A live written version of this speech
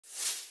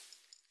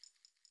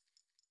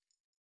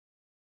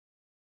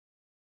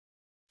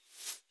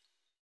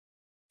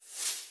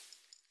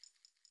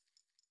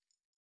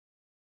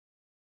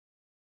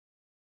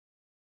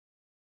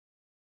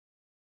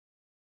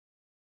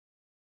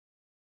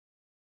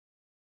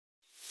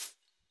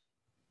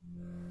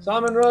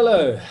Simon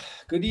Rollo,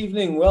 good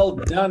evening. Well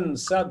done.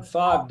 Sub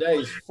 5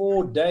 days,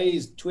 4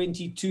 days,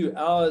 22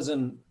 hours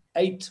and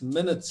 8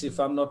 minutes, if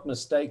I'm not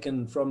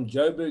mistaken, from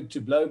Joburg to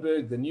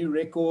Blouberg, the new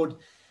record.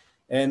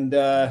 And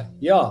we're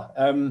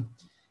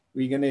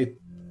going to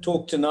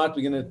talk tonight.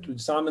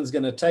 Simon's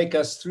going to take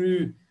us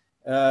through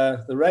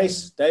the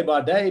race day by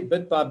day,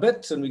 bit by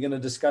bit, and we're going to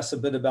discuss a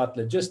bit about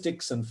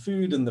logistics and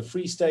food and the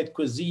Free State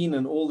cuisine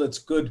and all that's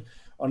good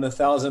on a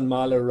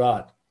 1,000-miler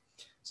ride.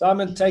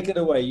 Simon, take it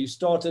away. You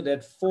started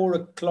at 4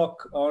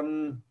 o'clock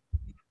on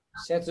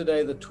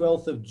Saturday, the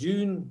 12th of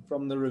June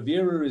from the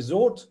Riviera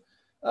Resort.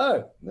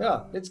 Oh,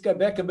 yeah, let's go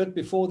back a bit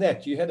before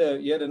that. You had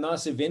a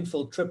nice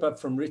eventful trip up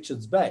from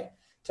Richards Bay.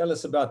 Tell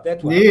us about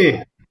that one.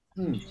 Yeah.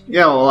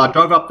 Yeah, well, I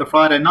drove up the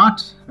Friday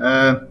night.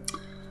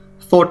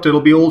 Thought it'll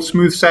be all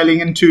smooth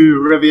sailing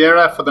into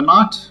Riviera for the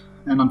night.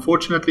 And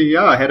unfortunately,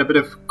 I had a bit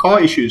of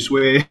car issues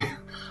where I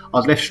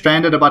was left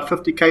stranded about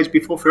 50 k's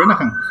before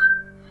Vereeniging.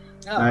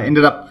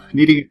 Ended up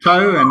needing a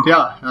tow, and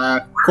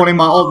calling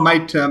my old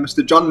mate,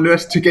 Mr. John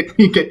Lewis, to get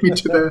me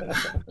to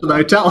the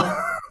hotel.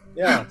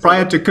 Yeah,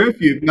 prior to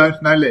curfew, no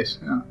less.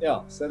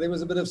 Yeah, so there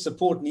was a bit of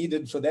support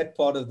needed for that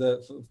part of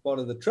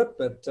the trip,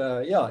 but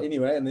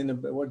anyway, and then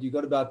what you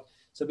got about?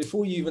 So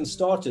before you even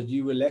started,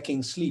 you were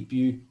lacking sleep.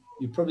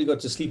 You probably got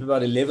to sleep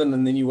about 11,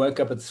 and then you woke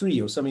up at 3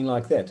 or something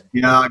like that.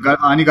 Yeah,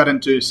 I only got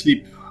into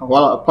sleep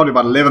probably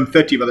about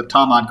 11:30 by the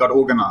time I'd got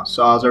organised.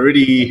 So I was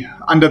already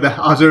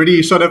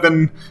sort of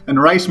in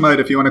race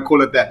mode, if you want to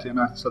call it that.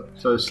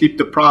 So sleep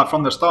deprived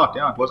from the start.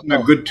 Yeah, it wasn't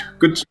a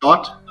good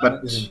start,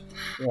 but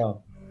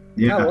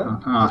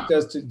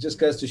just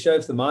goes to show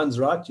if the mind's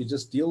right, you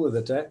just deal with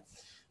it, eh?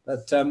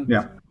 But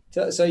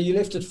so you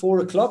left at 4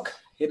 o'clock,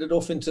 headed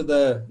off into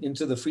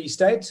the Free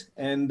State,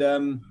 and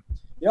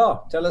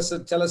tell us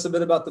a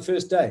bit about the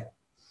first day.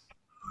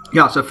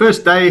 Yeah, so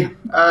first day,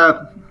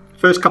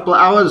 first couple of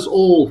hours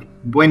all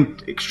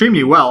went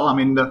extremely well. I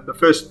mean, the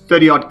first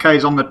 30 odd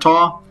k's on the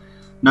tar,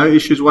 no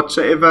issues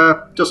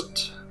whatsoever.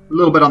 Just a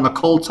little bit on the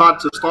cold side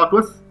to start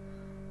with.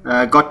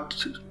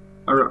 Got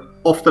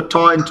off the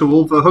tar into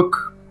Wolverhoek.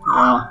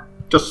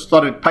 Just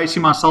started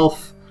pacing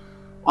myself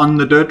on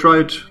the dirt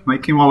road,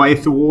 making my way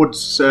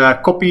towards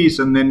Koppies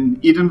and then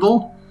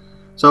Edenville.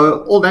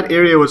 So all that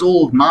area was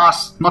all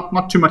nice,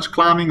 not too much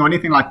climbing or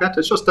anything like that.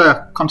 It's just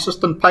a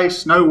consistent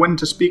pace, no wind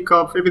to speak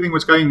of. Everything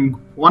was going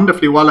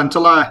wonderfully well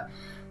until I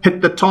hit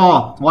the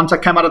tar. Once I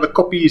came out of the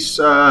Koppies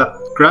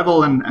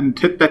gravel and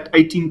hit that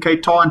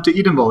 18k tar into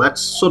Edenville,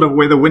 that's sort of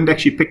where the wind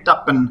actually picked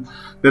up. And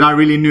then I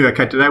really knew,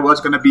 okay, today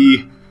was going to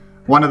be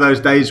one of those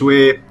days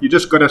where you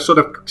just got to sort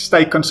of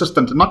stay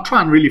consistent and not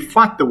try and really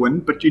fight the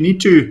wind, but you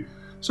need to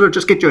sort of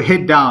just get your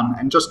head down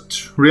and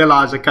just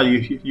realize,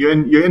 okay, you're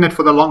in it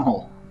for the long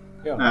haul.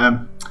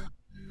 Yeah.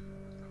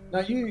 Now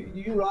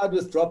you ride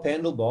with drop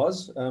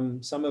handlebars.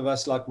 Some of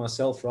us, like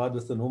myself, ride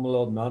with the normal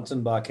old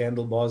mountain bike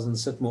handlebars and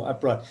sit more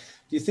upright. Do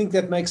you think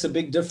that makes a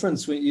big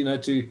difference when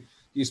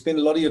you spend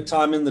a lot of your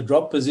time in the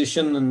drop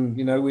position, and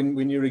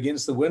when you're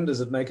against the wind,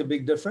 does it make a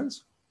big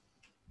difference?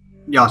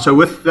 Yeah, so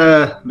with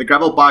the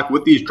gravel bike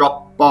with these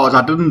drop bars,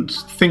 I didn't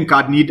think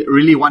I'd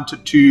really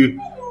wanted to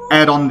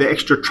add on the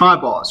extra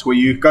tri-bars where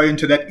you go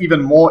into that even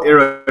more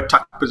aero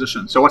tuck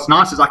position. So what's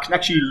nice is I can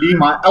actually lean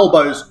my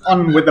elbows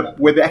on where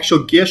the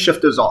actual gear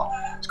shifters are.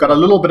 It's got a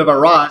little bit of a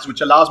rise, which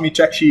allows me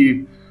to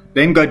actually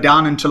then go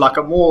down into like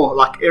a more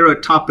like aero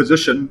type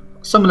position,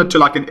 similar to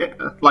like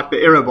the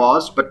aero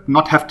bars, but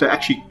not have to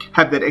actually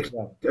have that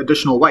extra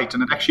additional weight.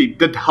 And it actually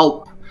did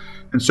help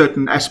in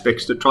certain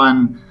aspects to try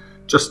and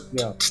just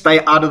stay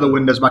out of the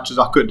wind as much as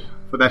I could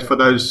for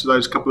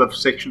those couple of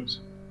sections.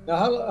 Now,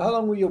 how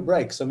long were your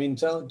breaks? I mean,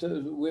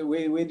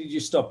 where did you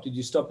stop? Did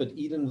you stop at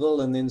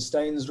Edenville and then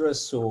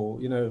Stainsrus, or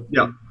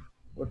Yeah.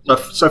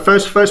 So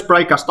first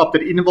break, I stopped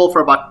at Edenville for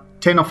about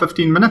 10 or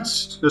 15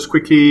 minutes. Just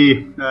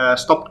quickly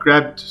stopped,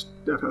 grabbed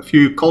a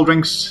few cold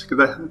drinks.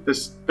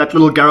 That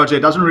little garage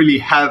there doesn't really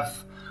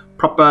have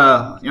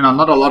proper,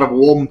 not a lot of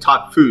warm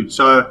type food.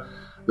 So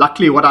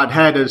luckily, what I'd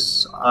had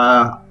is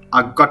I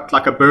got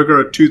like a burger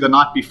or two the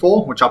night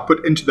before, which I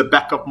put into the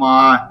back of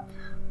my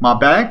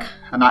bag,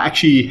 and I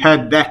actually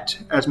had that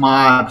as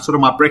my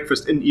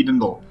breakfast in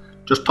Edenville.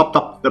 Just topped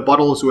up the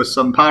bottles with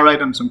some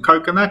Powerade and some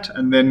Coke and that,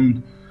 and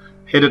then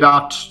headed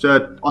out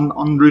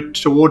en route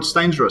towards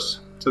Stainsrus.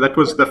 So that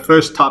was the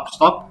first type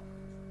stop.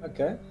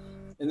 Okay,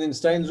 and then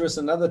Stainsrus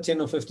another 10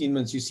 or 15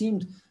 minutes. You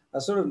seemed,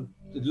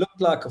 it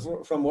looked like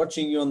from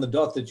watching you on the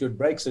dot that your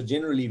breaks are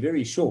generally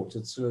very short.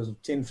 It's sort of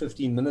 10,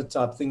 15 minute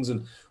type things,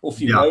 and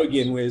off you go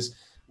again. Whereas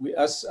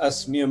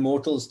us mere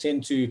mortals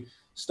tend to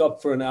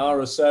stop for an hour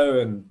or so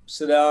and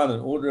sit down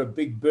and order a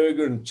big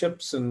burger and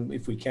chips, and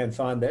if we can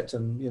find that,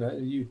 and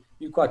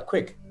you're quite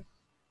quick.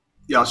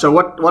 Yeah, so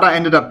what I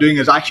ended up doing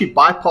is I actually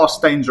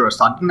bypassed Stainsrus.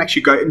 I didn't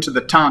actually go into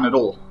the town at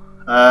all.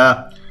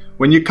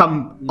 When you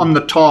come on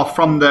the tar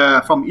from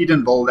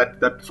Edenville,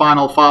 that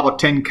final 5 or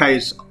 10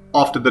 k's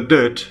after the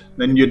dirt,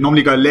 then you'd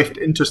normally go left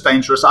into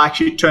Stainsrus. I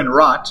actually turned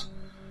right,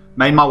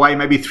 made my way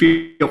maybe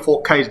 3 or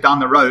 4 k's down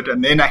the road,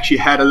 and then actually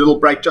had a little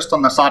break just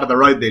on the side of the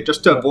road there,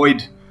 just to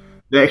avoid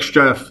the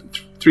extra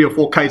 3 or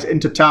 4 Ks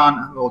into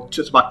town, or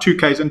just about 2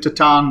 Ks into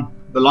town,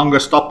 the longer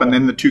stop, and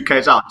then the 2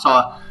 Ks out.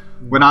 So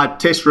when I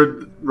test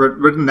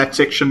ridden that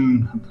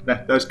section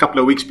those couple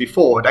of weeks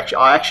before,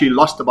 I actually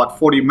lost about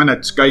 40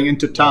 minutes going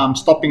into town,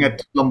 stopping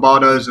at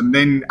Lombardo's, and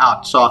then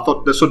out. So I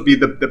thought this would be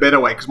the better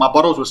way, because my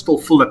bottles were still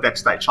full at that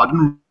stage. So I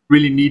didn't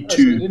really need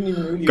to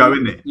go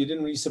in there. You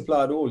didn't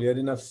resupply at all. You had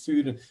enough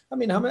food. I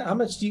mean, how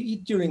much do you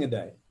eat during a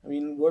day? I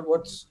mean,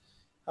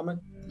 how much,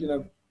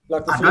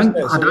 like the first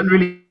day? I don't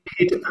really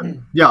eat.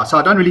 Yeah, so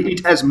I don't really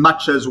eat as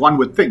much as one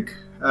would think.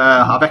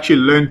 I've actually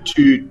learned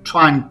to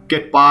try and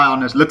get by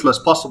on as little as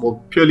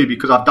possible, purely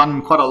because I've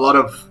done quite a lot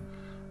of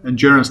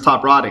endurance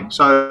type riding.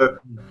 So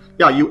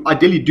yeah, you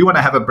ideally do want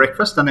to have a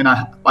breakfast, and then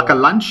a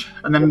lunch,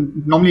 and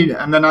then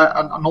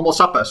a normal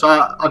supper. So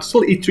I'd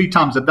still eat 3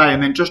 times a day,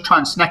 and then just try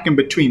and snack in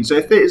between. So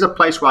if there is a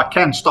place where I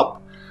can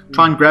stop,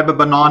 try and grab a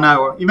banana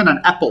or even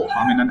an apple.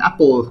 I mean, an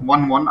apple,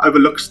 one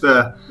overlooks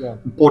the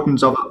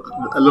importance of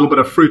a little bit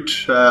of fruit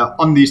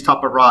on these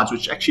type of rides,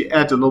 which actually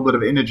adds a little bit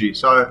of energy.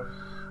 So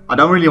I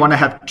don't really want to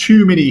have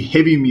too many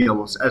heavy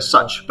meals as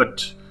such,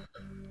 but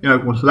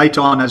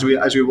later on, as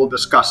we will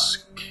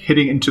discuss,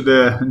 heading into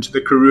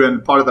the Karoo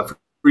and part of the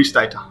Free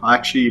State, I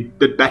actually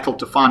did battle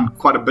to find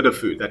quite a bit of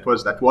food. That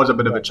was a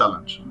bit of a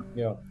challenge.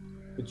 Yeah,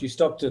 but you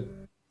stopped at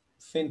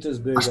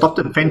Ventersburg. I stopped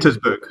at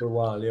Ventersburg for a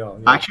while. Yeah.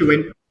 I actually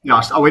went.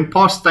 I went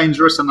past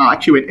Stainsrus, and I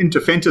actually went into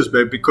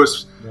Ventersburg,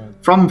 because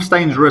from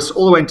Stainsrus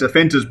all the way into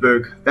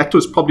Ventersburg, that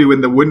was probably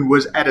when the wind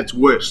was at its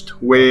worst,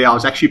 where I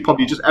was actually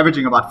probably just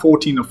averaging about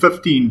 14 or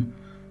 15,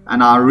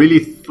 and I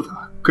really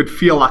could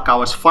feel like I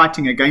was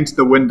fighting against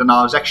the wind, and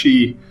I was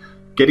actually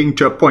getting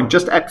to a point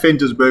just at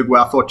Ventersburg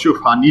where I thought,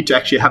 I need to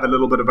actually have a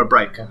little bit of a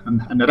break,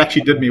 and it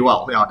actually did me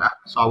well. Yeah,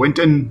 so I went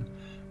in.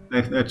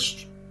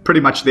 It's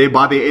pretty much there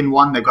by the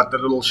N1. They've got the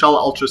little Shell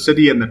Ultra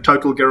City and the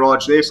Total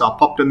garage there, so I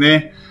popped in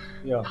there.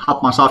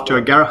 Helped myself to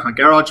a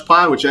garage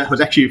pie, which was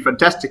actually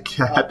fantastic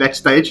at that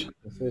stage.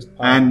 The first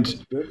pie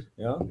was good.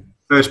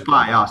 First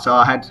pie, so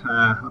I had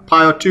a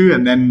pie or two,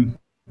 and then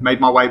made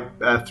my way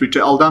through to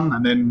Eldam,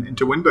 and then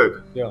into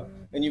Winburg. Yeah,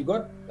 and you've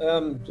got,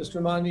 just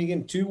remind me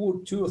again, two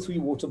or three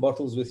water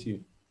bottles with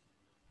you.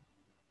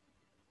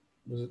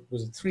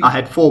 Was it 3? I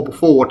had four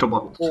water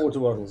bottles. 4 water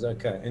bottles,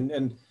 okay.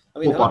 And I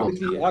mean,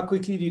 how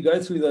quickly do you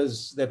go through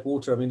that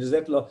water? I mean, did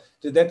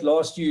that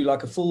last you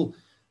like a full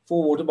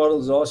 4 water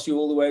bottles last you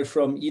all the way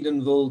from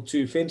Edenville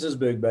to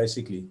Ventersburg,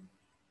 basically?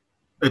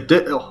 It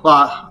did.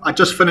 I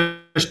just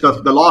finished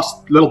the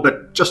last little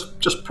bit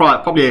just prior,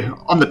 probably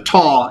on the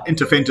tar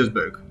into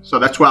Ventersburg. So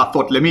that's where I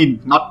thought, let me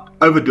not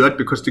overdo it,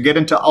 because to get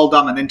into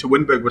Eldam and then to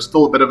Winburg was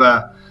still a bit of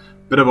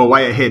a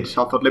way ahead.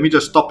 So I thought, let me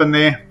just stop in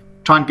there,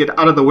 try and get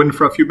out of the wind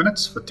for a few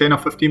minutes, for 10 or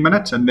 15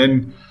 minutes, and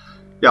then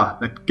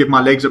give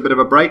my legs a bit of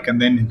a break, and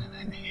then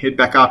head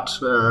back out,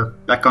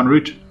 back en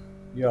route.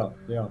 Yeah.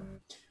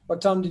 What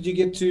time did you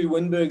get to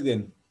Winburg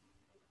then?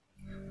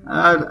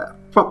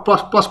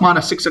 Plus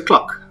minus 6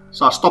 o'clock.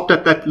 So I stopped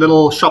at that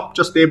little shop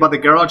just there by the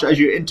garage as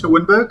you enter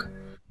Winburg.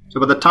 So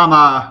by the time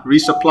I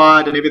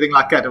resupplied and everything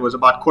like that, it was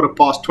about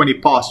 20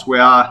 past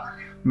where I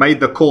made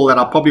the call that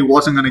I probably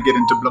wasn't going to get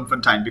into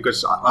Bloemfontein,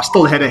 because I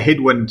still had a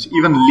headwind.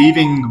 Even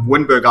leaving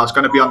Winburg, I was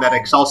going to be on that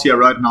Excelsior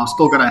Road, and I was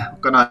still going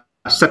to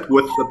sit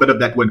with a bit of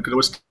that wind, because it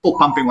was still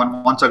pumping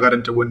once I got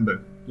into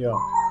Winburg. Yeah.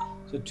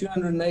 So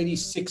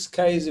 286 Ks,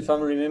 if I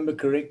remember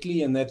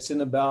correctly, and that's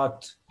in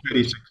about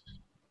 36.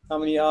 How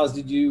many hours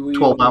did you?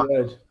 12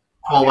 hours.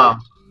 12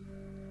 hours.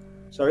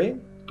 Sorry?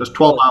 Just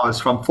 12 hours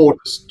from 4 to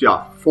 6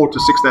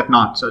 that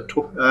night. So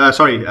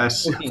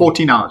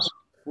 14 hours.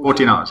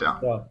 14 hours, yeah.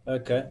 Yeah.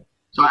 Okay.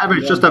 So I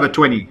average just over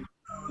 20.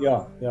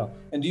 Yeah.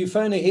 And do you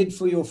phone ahead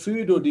for your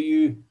food, or do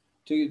you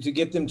to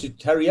get them to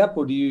hurry up,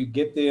 or do you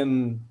get there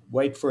and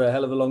wait for a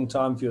hell of a long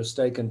time for your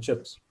steak and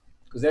chips?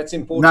 Because that's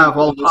important. No,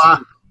 well,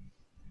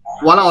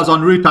 while I was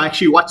en route, I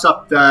actually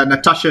WhatsApped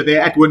Natasha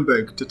there at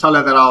Winburg to tell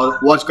her that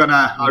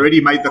I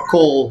already made the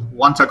call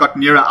once I got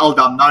nearer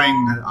Eldam,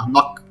 knowing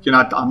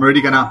I'm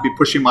already going to be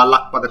pushing my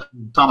luck by the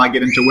time I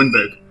get into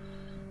Winburg.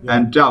 Yeah.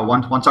 And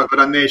once I got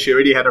on there, she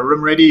already had a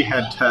room ready,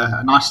 had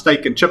a nice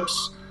steak and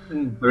chips,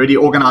 already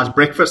organised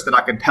breakfast, that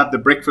I could have the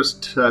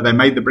breakfast. They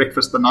made the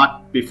breakfast the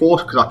night before,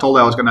 because I told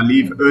her I was going to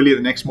leave early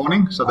the next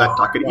morning, so that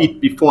I could eat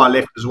before I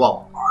left as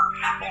well.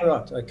 All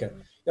right, okay.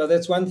 Yeah,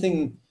 that's one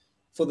thing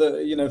for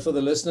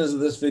the listeners of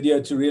this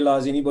video to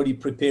realize. Anybody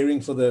preparing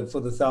for the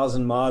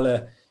 1,000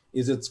 miler,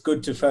 is it's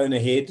good to phone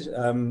ahead.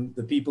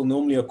 The people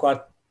normally are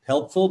quite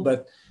helpful,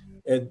 but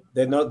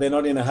they're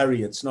not in a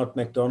hurry. It's not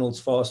McDonald's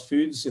fast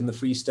foods in the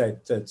Free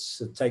State. It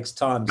takes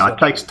time. It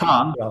takes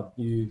time.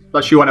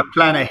 Plus, you want to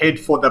plan ahead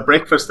for the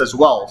breakfast as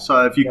well.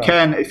 So if you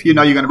can, if you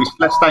know you're going to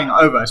be staying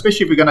over,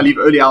 especially if you're going to leave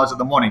early hours of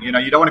the morning, you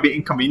don't want to be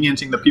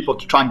inconveniencing the people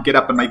to try and get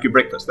up and make you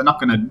breakfast. They're not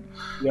going to,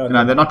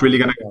 they're not really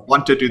going to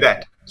want to do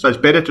that. So it's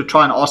better to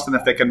try and ask them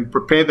if they can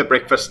prepare the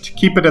breakfast,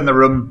 keep it in the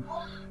room,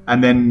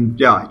 and then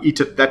eat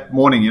it that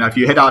morning. If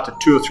you head out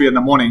at 2 or 3 in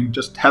the morning,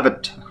 just have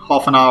it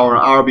half an hour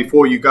or hour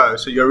before you go,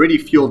 so you're already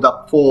fueled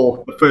up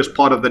for the first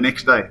part of the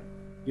next day.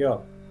 Yeah.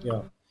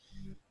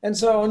 And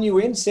so on you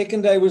went.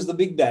 Second day was the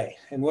big day.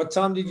 And what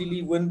time did you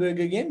leave Winburg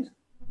again?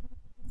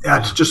 Yeah,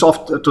 it's just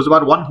off. It was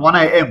about 1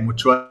 a.m.,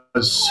 which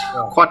was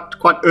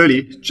quite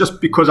early,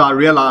 just because I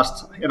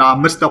realized, I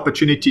missed the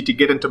opportunity to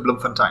get into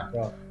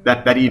Bloemfontein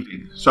that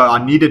evening. So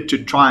I needed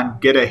to try and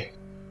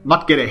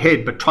not get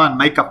ahead, but try and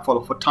make up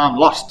for time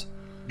lost.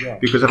 Yeah.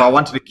 Because if I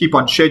wanted to keep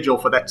on schedule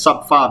for that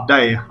sub-5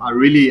 day, I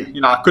really,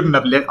 I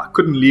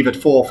couldn't leave at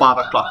 4 or 5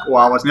 o'clock, or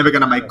I was never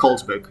going to make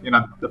Colesberg.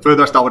 The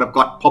furthest I would have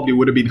got probably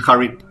would have been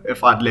Harib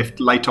if I'd left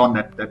late on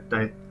that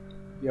day.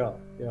 Yeah.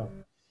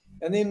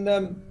 And then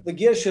the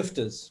gear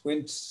shifters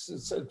went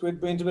a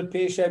bit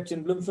pear-shaped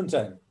in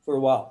Bloemfontein for a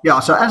while.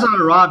 Yeah, so as I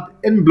arrived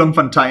in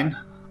Bloemfontein,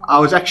 I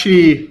was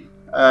actually,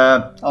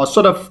 I was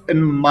sort of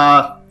in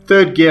my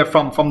third gear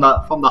from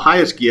the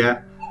highest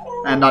gear,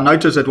 and I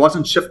noticed it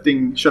wasn't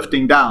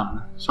shifting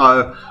down.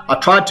 So I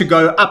tried to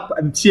go up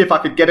and see if I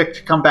could get it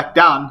to come back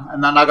down,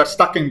 and then I got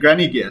stuck in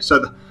granny gear.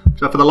 So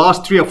for the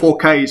last 3 or 4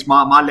 Ks,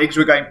 my legs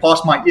were going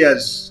past my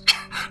ears,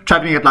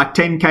 traveling at like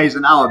 10 Ks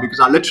an hour, because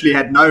I literally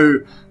had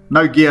no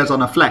gears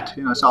on a flat,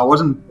 so I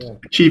wasn't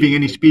achieving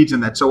any speeds in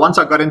that. So once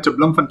I got into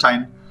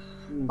Bloemfontein,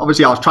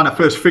 obviously I was trying to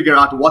first figure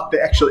out what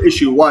the actual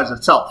issue was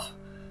itself,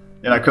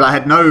 because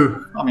I've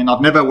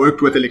never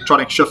worked with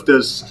electronic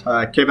shifters.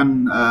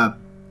 Kevin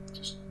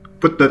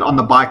put that on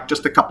the bike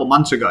just a couple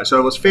months ago, so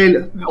it was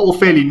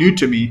fairly new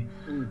to me.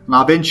 And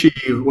I eventually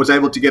was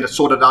able to get it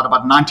sorted out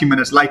about 90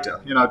 minutes later.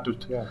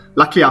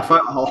 Luckily I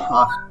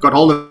got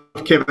hold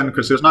of Kevin,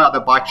 because there's no other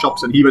bike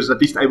shops, and he was at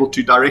least able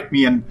to direct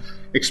me and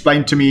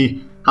explain to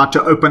me how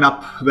to open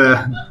up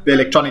the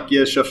electronic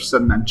gear shifts.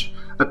 And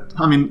at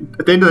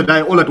the end of the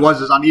day, all it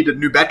was is I needed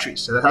new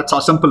batteries. So that's how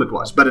simple it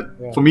was. But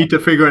for me to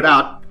figure it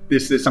out,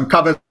 there's some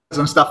covers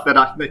and stuff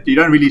that you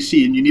don't really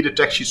see, and you needed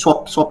to actually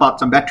swap out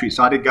some batteries.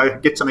 So I did go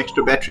get some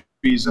extra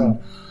batteries and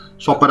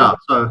swap it out.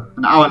 So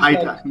an hour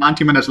later,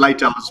 90 minutes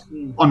later, I was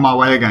on my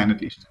way again,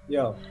 at least.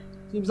 Yeah.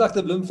 Seems like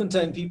the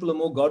Bloemfontein people are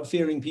more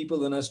God-fearing people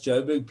than us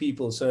Joburg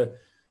people. So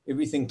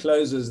everything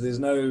closes. There's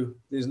no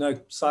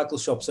cycle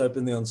shops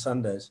open there on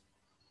Sundays.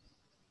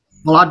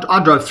 Well,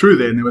 I drove through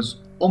there, and there was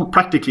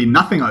practically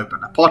nothing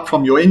open apart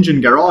from your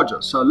engine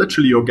garages. So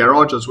literally your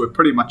garages were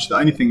pretty much the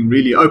only thing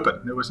really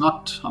open. There was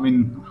not,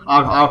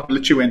 I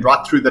literally went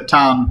right through the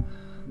town.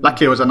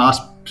 Luckily it was a nice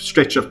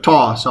stretch of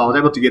tar, so I was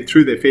able to get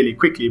through there fairly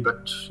quickly.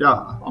 But yeah,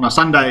 on a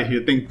Sunday,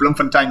 you'd think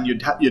Bloemfontein,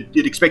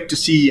 you'd expect to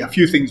see a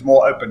few things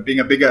more open, being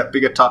a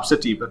bigger type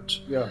city, but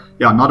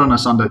not on a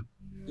Sunday.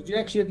 Did you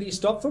actually at least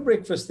stop for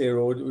breakfast there,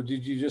 or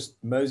did you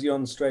just mosey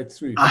on straight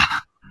through?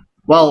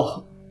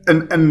 Well,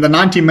 in the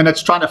 90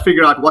 minutes trying to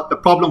figure out what the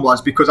problem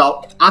was, because I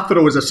thought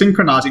it was a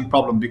synchronizing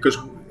problem, because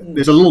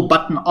there's a little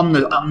button on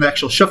the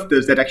actual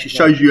shifters that actually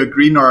shows you a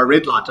green or a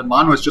red light, and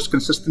mine was just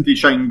consistently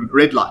showing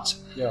red lights.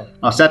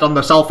 I sat on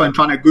the cell phone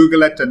trying to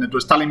Google it, and it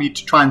was telling me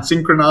to try and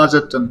synchronize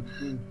it, and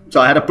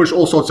so I had to push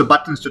all sorts of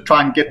buttons to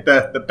try and get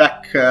the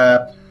back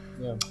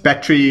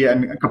battery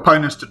and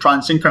components to try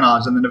and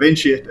synchronize, and then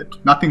eventually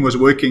nothing was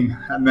working.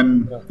 And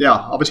then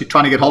obviously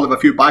trying to get hold of a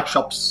few bike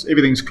shops,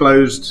 everything's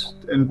closed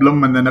in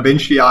Bloem. And then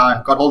eventually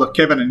I got hold of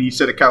Kevin, and he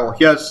said, okay, well,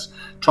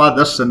 try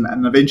this,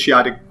 and eventually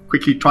I had to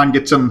quickly try and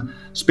get some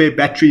spare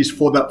batteries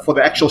for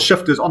the actual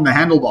shifters on the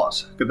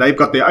handlebars, because they've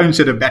got their own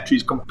set of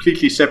batteries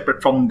completely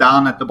separate from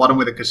down at the bottom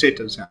where the cassette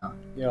is.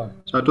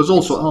 So it was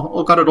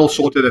also, I got it all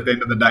sorted at the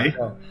end of the day.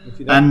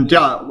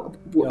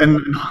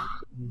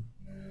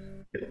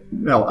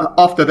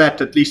 After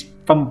that, at least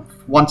from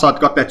once I'd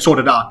got that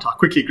sorted out, I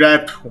quickly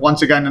grabbed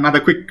once again another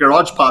quick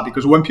garage pie,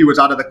 because Wimpy was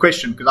out of the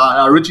question, because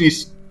I originally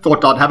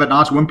thought I'd have a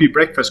nice Wimpy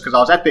breakfast, because I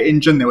was at the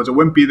engine, there was a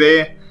Wimpy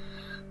there,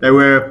 they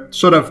were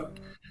sort of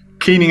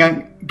cleaning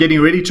and getting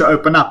ready to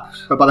open up.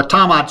 So by the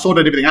time I'd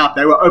sorted everything out,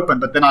 they were open,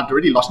 but then I'd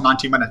already lost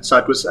 90 minutes, so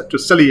it was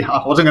silly.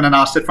 I wasn't going to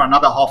now sit for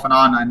another half an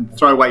hour and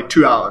throw away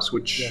 2 hours,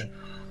 which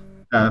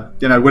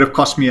would have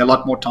cost me a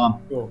lot more time.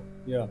 Sure.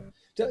 Yeah.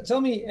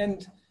 Tell me,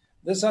 and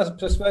this, I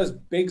suppose,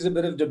 begs a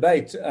bit of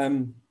debate.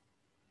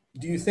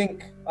 Do you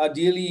think,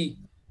 ideally,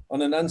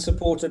 on an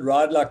unsupported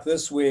ride like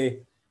this, where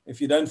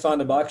if you don't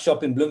find a bike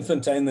shop in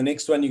Bloemfontein, the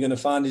next one you're going to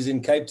find is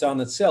in Cape Town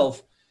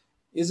itself,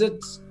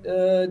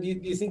 do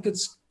you think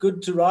it's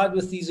good to ride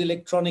with these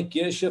electronic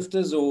gear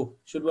shifters, or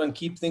should one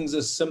keep things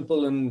as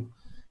simple and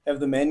have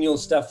the manual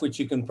stuff, which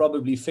you can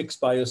probably fix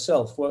by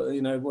yourself?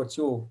 What's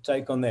your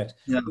take on that?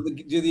 Yeah.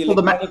 Do the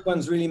electronic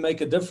ones really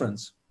make a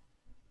difference?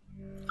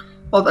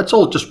 Well, that's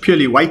all just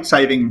purely weight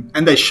saving,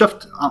 and they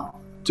shift.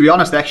 To be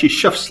honest, they actually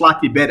shift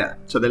slightly better.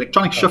 So the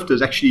electronic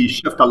shifters actually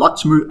shift a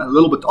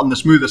little bit on the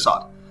smoother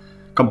side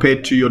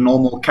compared to your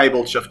normal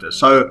cable shifters.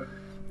 So,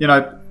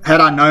 had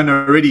I known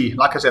already,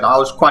 like I said, I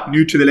was quite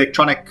new to the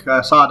electronic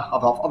side.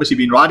 I've obviously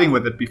been riding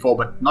with it before,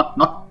 but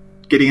not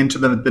getting into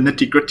the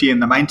nitty gritty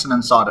and the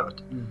maintenance side of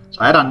it.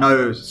 So had I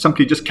known,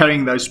 simply just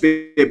carrying those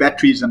spare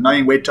batteries and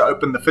knowing where to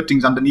open the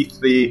fittings underneath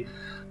the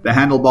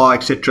handlebar,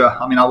 etc.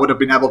 I would have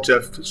been able to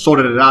have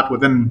sorted it out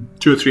within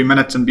 2 or 3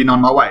 minutes and been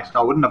on my way. So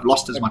I wouldn't have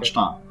lost as much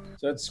time.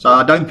 So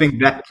I don't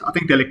think that. I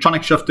think the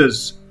electronic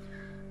shifters,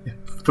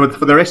 for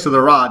the rest of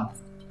the ride,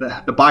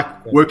 the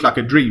bike worked like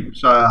a dream.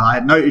 So I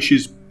had no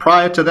issues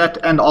prior to that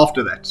and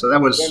after that. So that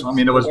was, I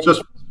mean, it was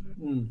just.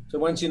 So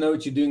once you know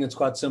what you're doing, it's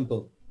quite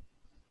simple.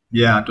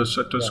 Yeah, it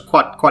was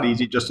quite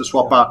easy just to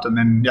swap out, and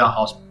then I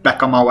was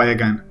back on my way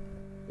again.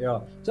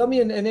 Yeah. Tell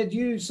me, and had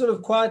you sort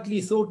of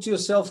quietly thought to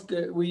yourself,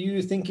 were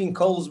you thinking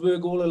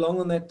Colesberg all along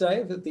on that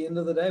day? At the end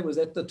of the day, was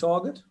that the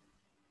target?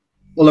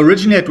 Well,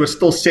 originally it was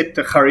still set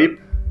to Garib,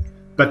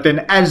 but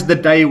then as the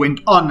day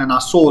went on and I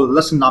saw,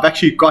 listen, I've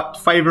actually got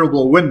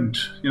favourable wind.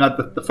 You know,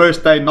 the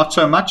first day not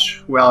so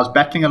much, where I was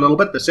battling a little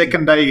bit. The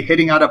second day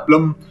heading out of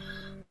Bloem,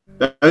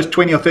 those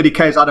 20 or 30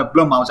 Ks out of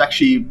Bloem, I was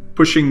actually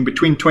pushing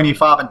between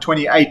 25 and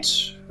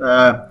 28.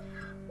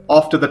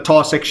 After the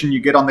tar section,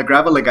 you get on the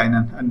gravel again,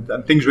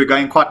 and things were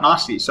going quite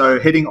nicely. So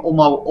heading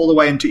all the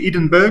way into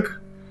Edinburgh,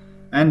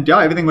 and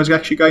everything was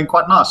actually going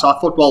quite nice. So I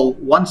thought, well,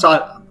 once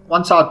I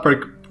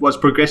was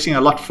progressing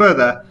a lot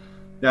further,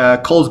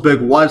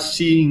 Colesberg was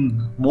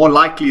seeming more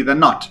likely than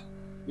not.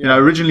 You know,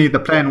 originally the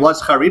plan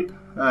was Garib,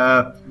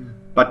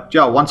 but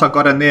once I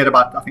got in there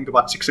I think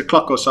about 6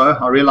 o'clock or so,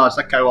 I realized,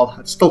 okay, well,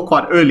 it's still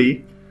quite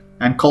early,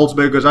 and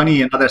Colesberg was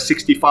only another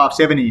 65,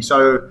 70.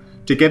 So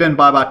to get in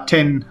by about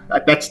 10,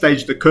 at that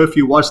stage the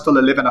curfew was still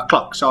 11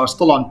 o'clock. So I was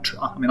still on,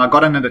 I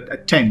got in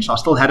at 10, so I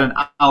still had an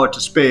hour to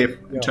spare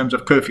in terms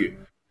of curfew.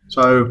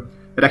 So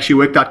it actually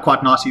worked out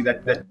quite nicely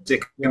that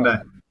second day.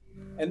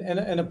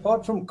 And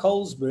apart from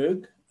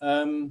Colesberg,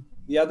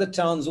 the other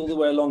towns all the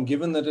way along,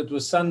 given that it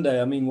was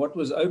Sunday, I mean, what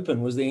was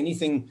open? Was there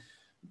anything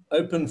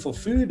open for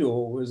food,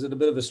 or was it a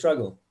bit of a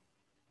struggle?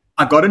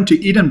 I got into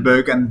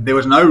Edinburgh and there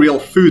was no real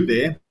food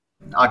there.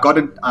 I got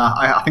it.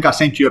 I think I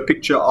sent you a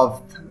picture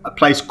of a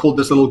place called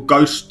this little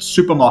ghost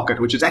supermarket,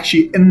 which is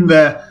actually in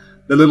the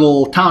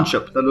little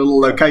township, the little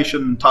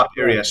location type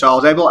area. So I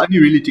was able only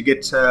really to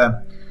get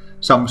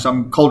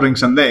some cold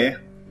drinks in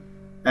there,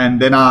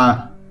 and then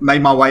I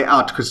made my way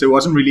out because there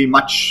wasn't really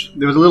much.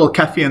 There was a little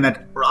cafe in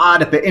that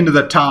right at the end of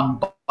the town.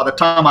 By the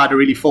time I had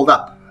really filled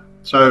up,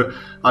 so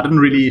I didn't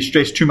really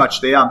stress too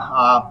much there.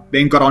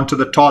 Then got onto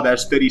the tar.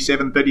 That's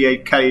 37,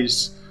 38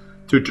 Ks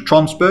through to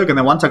Tromsburg, and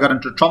then once I got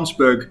into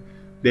Tromsburg,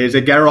 there's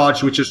a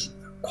garage which is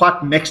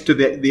quite next to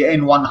the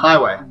N1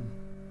 highway.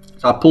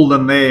 So I pulled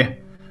in there,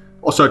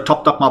 also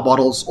topped up my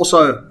bottles.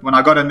 Also, when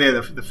I got in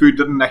there, the food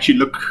didn't actually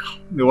look,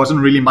 there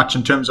wasn't really much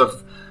in terms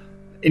of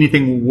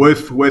anything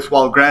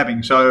worthwhile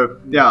grabbing. So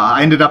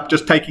I ended up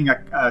just taking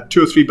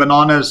 2 or 3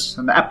 bananas,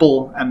 an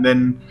apple, and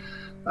then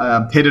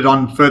headed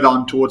on further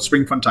on towards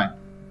Springfontein.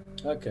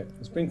 Okay.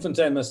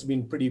 Springfontein must have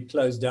been pretty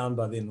closed down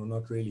by then, or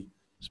not really?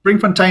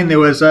 Springfontein,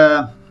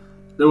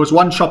 there was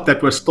one shop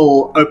that was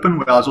still open,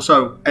 where I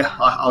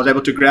was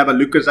able to grab a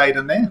Lucozade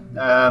in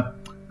there.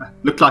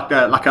 Looked like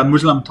a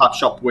Muslim type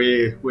shop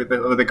where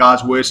the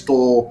guys were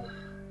still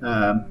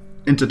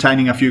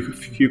entertaining a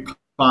few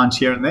clients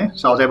here and there.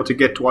 So I was able to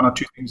get 1 or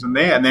 2 things in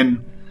there, and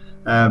then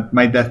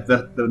made that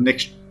the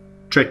next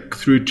trek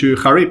through to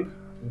Garib.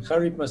 And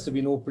Garib must have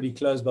been all pretty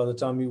close by the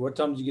time what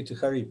time did you get to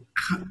Garib?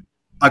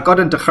 I got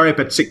into Garib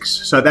at 6.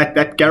 So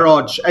that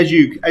garage, as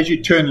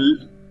you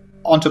turn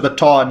onto the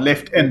tar and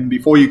left in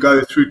before you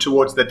go through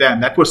towards the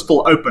dam, that was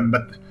still open,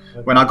 but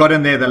when I got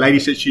in there, the lady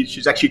said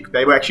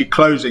they were actually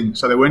closing,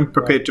 so they weren't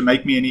prepared to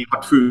make me any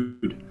hot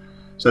food.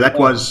 So that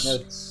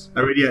was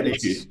already an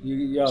issue.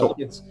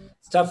 It's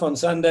tough on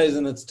Sundays,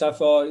 and it's tough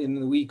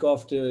in the week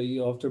after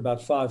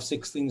about 5,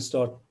 6 things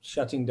start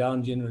shutting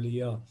down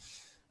generally.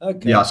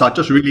 Okay. So I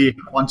just really,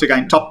 once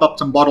again, topped up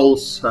some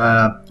bottles.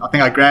 I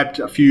think I grabbed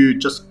a few,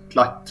 just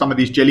like some of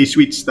these jelly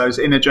sweets, those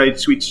Energade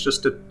sweets,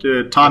 just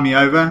to tie me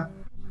over.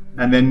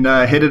 And then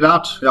headed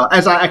out.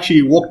 As I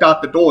actually walked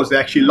out the doors, they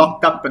actually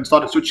locked up and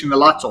started switching the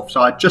lights off.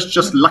 So I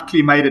just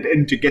luckily made it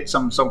in to get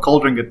some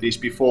cold drink at least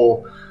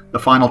before the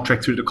final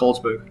trek through to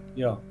Colesberg.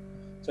 Yeah.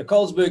 So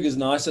Colesberg is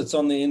nice. It's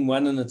on the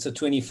N1 and it's a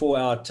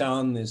 24-hour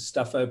town. There's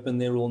stuff open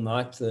there all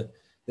night. The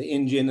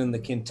Indian and the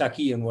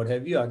Kentucky and what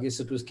have you. I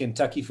guess it was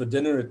Kentucky for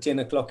dinner at 10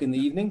 o'clock in the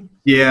evening.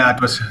 Yeah,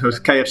 it was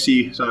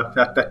KFC. So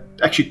that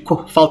actually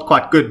felt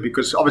quite good,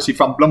 because obviously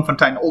from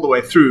Bloemfontein all the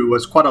way through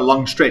was quite a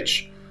long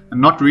stretch. And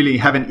not really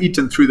having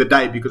eaten through the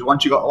day, because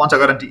once I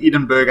got into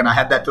Edinburgh and I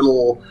had that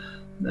little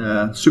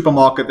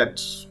supermarket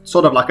that's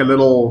sort of like a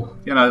little,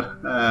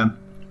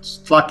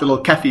 slight little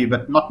cafe,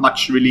 but not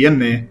much really in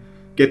there.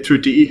 Get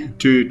through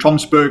to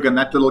Tromsburg, and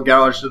that little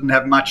garage didn't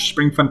have much.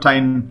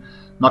 Springfontein,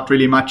 not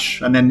really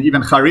much. And then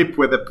even Garib,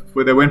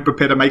 where they weren't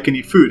prepared to make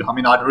any food. I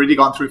mean, I'd already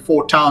gone through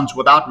 4 towns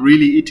without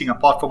really eating,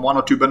 apart from 1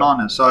 or 2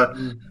 bananas. So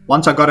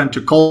once I got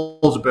into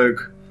Colesberg,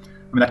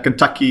 I mean, that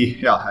Kentucky,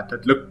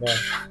 it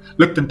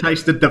looked and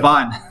tasted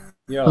divine,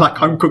 like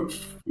home cooked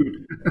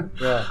food.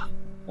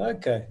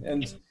 Okay.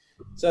 And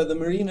so the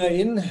Marina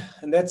Inn,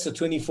 and that's a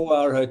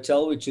 24-hour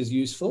hotel, which is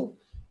useful.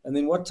 And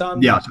then what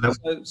time?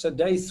 So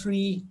day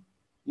 3,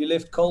 you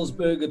left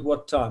Colesberg at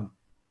what time?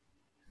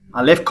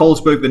 I left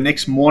Colesberg the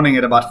next morning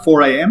at about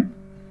 4 a.m.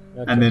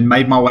 and then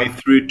made my way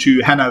through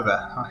to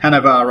Hanover.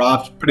 Hanover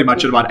arrived pretty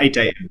much at about 8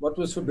 a.m. What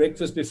was for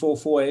breakfast before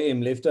 4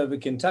 a.m.? Leftover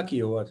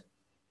Kentucky or what?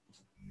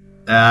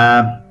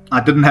 I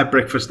didn't have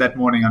breakfast that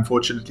morning,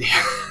 unfortunately.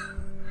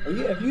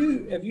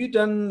 Have you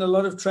done a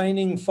lot of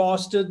training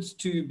fasted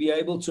to be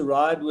able to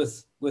ride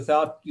with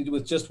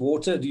just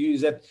water?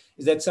 Is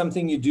that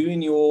something you do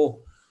in your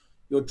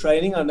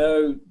training? I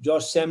know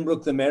Josh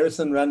Sambrook, the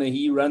marathon runner,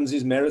 he runs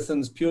his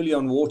marathons purely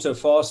on water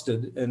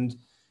fasted, and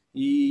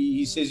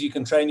he says you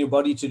can train your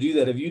body to do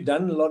that. Have you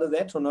done a lot of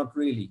that or not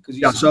really?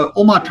 So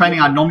all my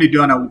training I normally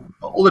do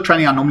all the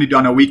training I normally do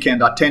on a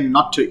weekend, I tend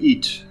not to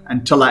eat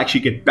until I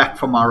actually get back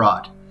from my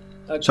ride.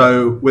 Okay.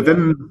 So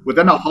within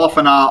a half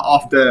an hour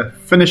after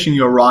finishing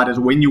your ride is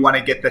when you want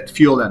to get that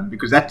fuel in,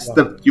 because that's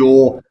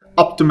your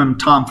optimum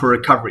time for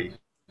recovery.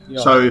 Yeah.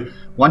 So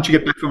once you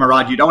get back from a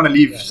ride, you don't want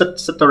to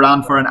sit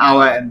around for an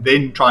hour and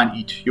then try and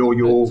eat.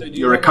 Your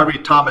recovery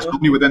time is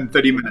normally within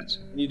 30 minutes.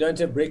 You don't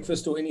have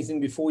breakfast or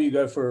anything before you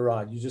go for a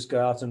ride. You just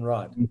go out and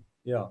ride.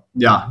 Yeah.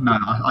 Yeah. No,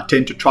 I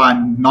tend to try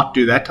and not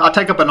do that. I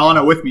take a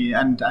banana with me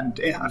and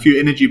a few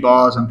energy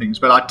bars and things,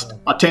 but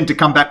I tend to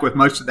come back with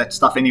most of that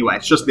stuff anyway.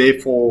 It's just there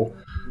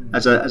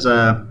as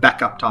a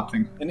backup type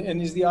thing.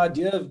 And is the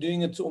idea of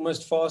doing it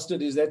almost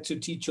fasted, is that to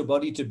teach your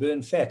body to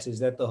burn fat? Is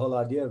that the whole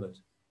idea of it?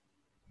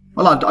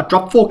 Well, I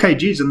dropped 4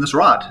 kgs in this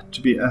ride.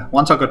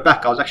 Once I got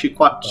back, I was actually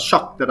quite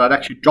shocked that I'd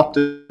actually dropped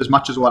as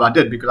much as what I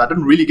did, because I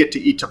didn't really get to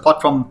eat,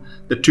 apart from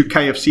the 2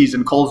 KFCs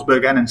in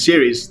Colesberg and in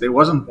Ceres. There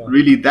wasn't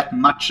really that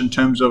much in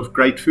terms of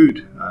great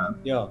food.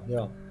 Yeah.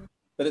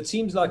 But it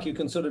seems like you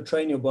can sort of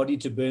train your body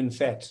to burn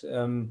fat.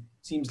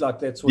 Seems like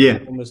that's what you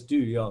almost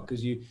do,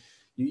 because you're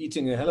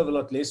eating a hell of a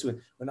lot less.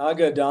 When I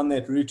go down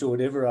that route or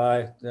whatever,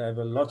 I have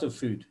a lot of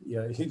food.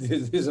 Yeah,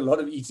 there's a lot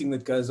of eating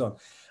that goes on.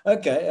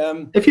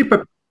 Okay. If you're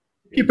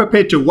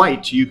prepared to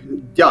wait,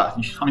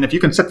 if you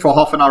can sit for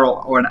half an hour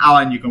or an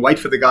hour and you can wait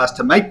for the guys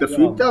to make the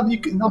food, you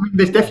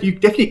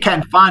definitely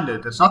can find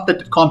it. It's not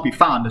that it can't be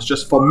found. It's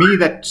just for me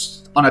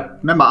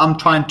remember, I'm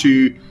trying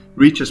to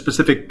reach a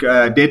specific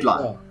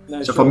deadline.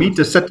 For me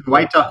to sit and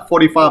wait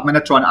 45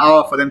 minutes or an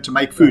hour for them to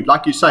make food,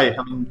 like you say,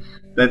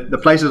 the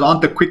places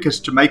aren't the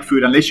quickest to make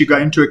food unless you go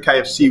into a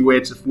KFC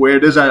where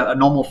it is a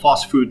normal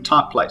fast food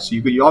type place.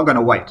 You are going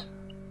to wait.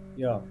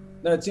 Yeah.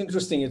 No, it's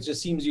interesting. It just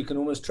seems you can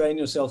almost train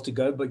yourself to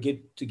go, but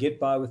get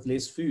by with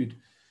less food.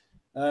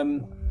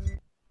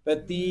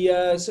 But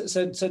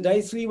so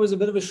day 3 was a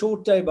bit of a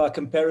short day by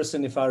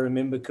comparison, if I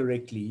remember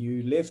correctly.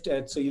 You left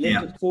at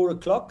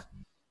 4:00,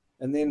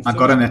 and then I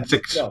got in at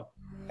 6. Yeah,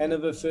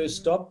 Hanover first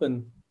stop,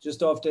 and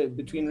just after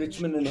between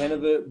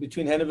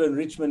Hanover and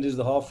Richmond is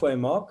the halfway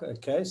mark.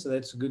 Okay, so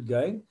that's good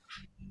going.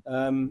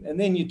 And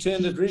then you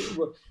turned at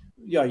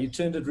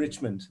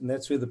Richmond, and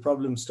that's where the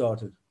problem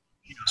started.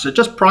 So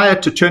just prior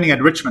to turning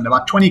at Richmond,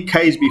 about 20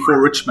 k's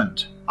before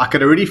Richmond, I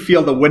could already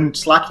feel the wind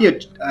slightly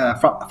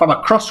from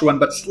a crosswind,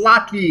 but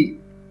slightly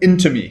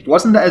into me. It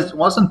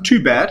wasn't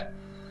too bad,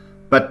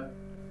 but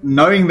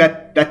knowing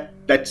that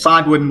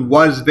side wind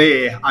was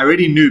there, I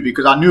already knew,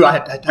 because I knew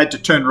I had to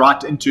turn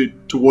right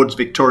towards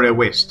Victoria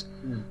West.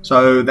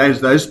 So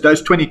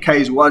those 20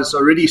 k's was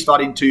already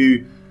starting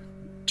to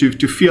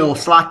feel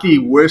slightly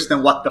worse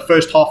than what the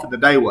first half of the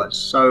day was.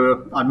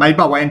 So I made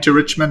my way into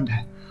Richmond.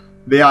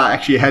 There I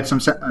actually had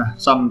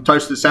some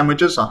toasted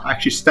sandwiches. I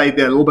actually stayed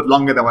there a little bit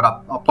longer than what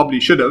I probably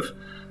should have,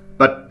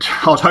 but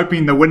I was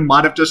hoping the wind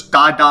might have just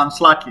died down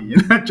slightly,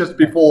 just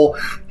before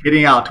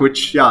heading out,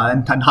 which,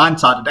 in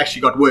hindsight, it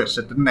actually got worse.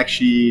 It didn't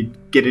actually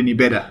get any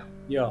better.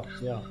 Yeah.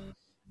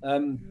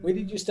 Where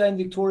did you stay in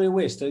Victoria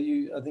West?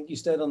 I think you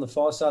stayed on the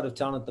far side of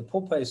town at the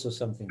Pop House or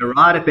something.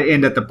 Right at the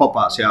end at the Pop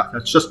House, yeah.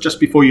 It's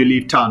just before you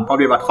leave town,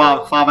 probably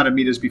about 500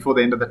 meters before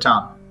the end of the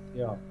town.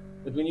 Yeah,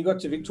 but when you got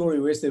to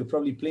Victoria West, there were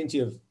probably plenty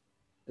of...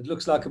 It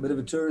looks like a bit of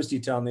a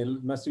touristy town. There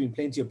must have been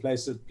plenty of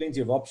places,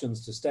 plenty of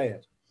options to stay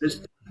at.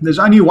 There's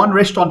only one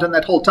restaurant in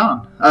that whole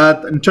town.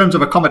 In terms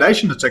of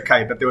accommodation, it's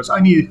okay, but there was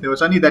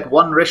only that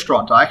one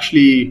restaurant.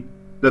 The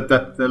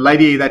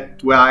lady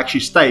where I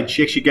actually stayed,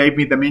 she actually gave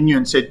me the menu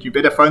and said, "You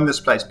better phone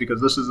this place,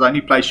 because this is the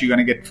only place you're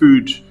going to get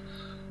food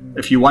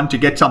if you want to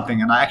get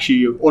something." And I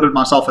actually ordered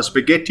myself a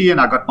spaghetti, and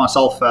I got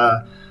myself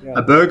a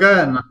burger,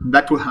 and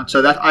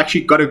that I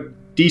actually got a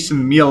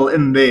decent meal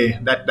in there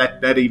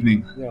that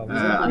evening.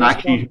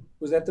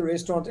 Was that the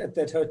restaurant at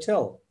that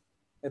hotel?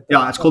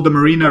 It's called the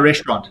Marina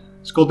Restaurant.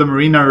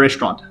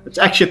 It's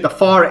actually at the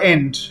far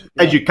end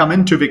as you come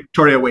into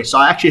Victoria West. So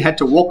I actually had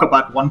to walk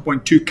about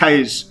 1.2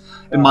 k's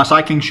in my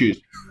cycling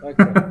shoes.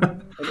 Okay.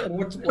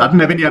 I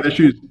didn't have any other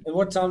shoes. And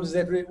what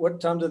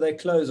time do they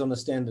close on a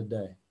standard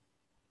day?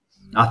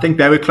 I think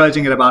they were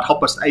closing at about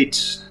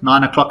 8:30,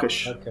 9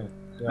 o'clock-ish. Okay.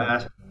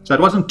 Yeah. So it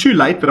wasn't too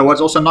late, but it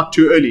was also not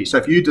too early. So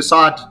if you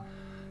decide,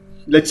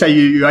 let's say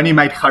you only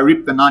made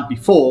Harib the night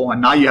before,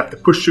 and now you have to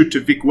push through to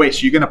Vic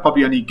West, you're going to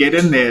probably only get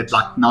in there at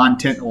like 9,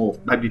 10, or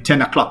maybe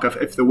 10 o'clock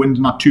if the wind's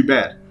not too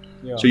bad.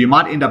 Yeah. So you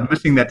might end up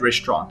missing that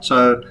restaurant.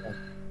 So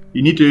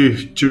you need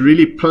to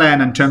really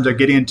plan in terms of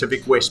getting into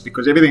Vic West,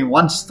 because everything,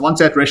 once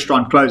that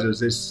restaurant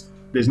closes,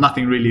 there's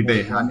nothing really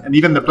there. And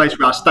even the place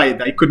where I stayed,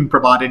 they couldn't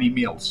provide any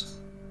meals.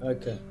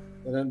 Okay.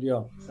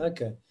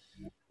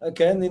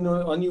 Okay, and then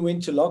on you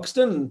went to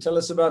Loxton. Tell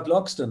us about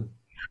Loxton.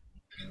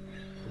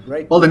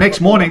 Great. Well, the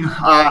next morning,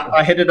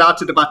 I headed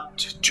out at about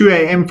 2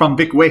 a.m. from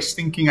Vic West,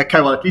 thinking,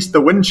 okay, well, at least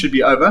the wind should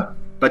be over.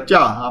 But yeah,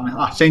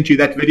 I sent you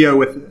that video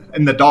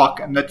in the dark,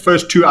 and that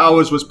first 2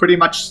 hours was pretty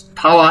much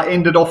how I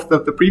ended off the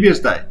previous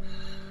day.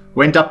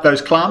 Went up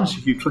those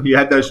climbs. You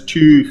had those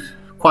two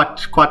quite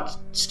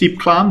steep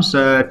climbs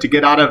to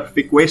get out of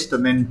Vic West,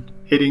 and then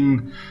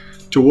heading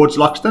towards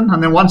Loxton.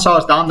 And then once I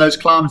was down those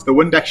climbs, the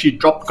wind actually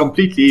dropped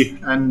completely,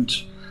 and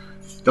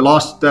the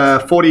last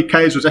 40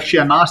 Ks was actually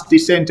a nice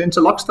descent into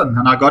Loxton,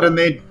 and I got in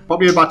there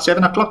probably about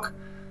 7 o'clock.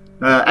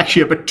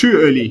 Actually a bit too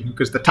early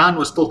because the town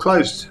was still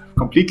closed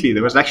completely.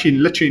 There was actually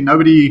literally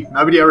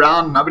nobody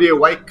around, nobody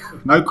awake,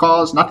 no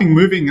cars, nothing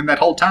moving in that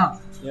whole town.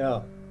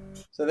 Yeah.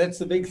 So that's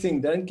the big thing.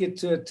 Don't get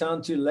to a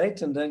town too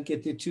late and don't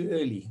get there too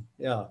early.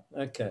 Yeah.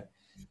 Okay.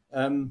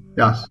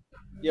 Yes.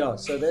 Yeah.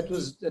 So that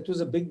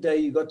was a big day.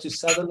 You got to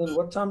Sutherland.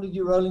 What time did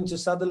you roll into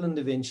Sutherland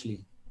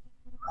eventually?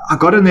 I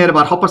got in there at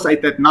about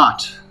 8:30 that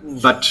night,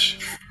 but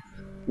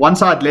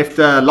once I'd left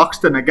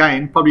Loxton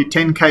again, probably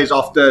 10 Ks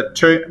after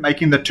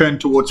making the turn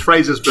towards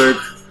Frasersburg,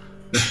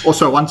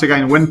 also once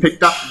again wind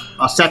picked up.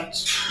 I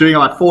sat doing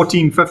about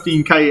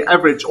 15 K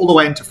average all the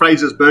way into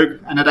Frasersburg,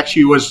 and it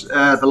actually was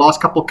the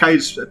last couple of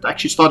Ks, it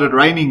actually started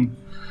raining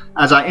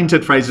as I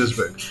entered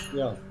Frasersburg.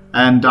 Yeah.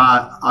 And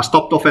I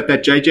stopped off at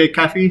that JJ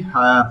Cafe.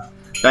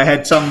 They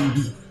had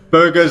some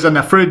burgers in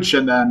the fridge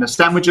and a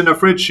sandwich in the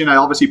fridge,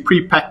 obviously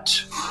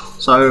pre-packed.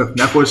 So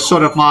that was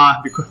sort of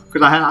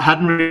because I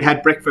hadn't really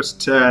had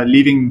breakfast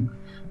leaving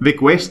Vic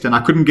West, and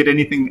I couldn't get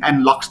anything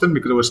in Loxton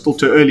because it was still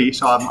too early.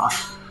 So I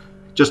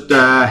just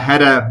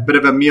had a bit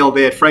of a meal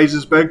there at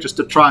Frasersburg just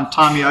to try and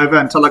tie me over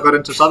until I got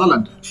into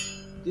Sutherland.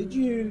 Did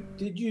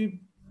you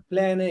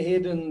plan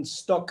ahead and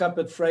stock up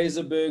at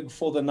Fraserburg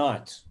for the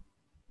night,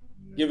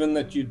 given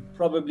that you'd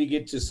probably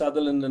get to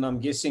Sutherland and I'm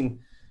guessing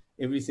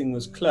everything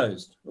was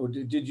closed? Or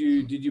did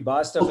you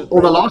buy stuff at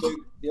Fraserburg?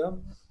 Yeah.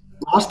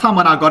 Last time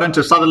when I got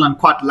into Sutherland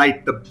quite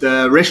late,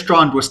 the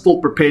restaurant was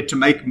still prepared to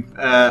make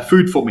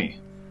food for me.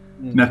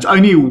 It's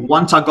only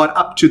once I got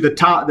up to the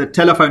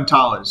telephone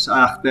towers,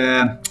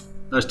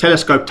 those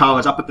telescope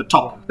towers up at the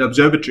top, the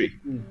observatory,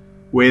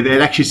 where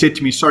they actually said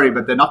to me, sorry,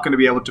 but they're not going to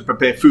be able to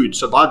prepare food.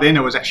 So by then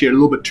it was actually a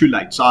little bit too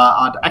late. So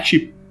I'd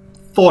actually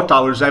thought I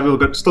was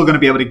still going to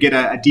be able to get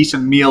a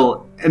decent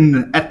meal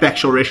at the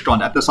actual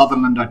restaurant at the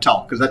Sutherland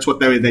Hotel, because that's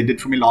what they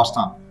did for me last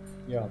time.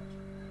 Yeah.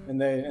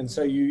 And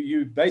so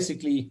you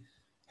basically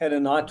had a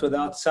night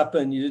without supper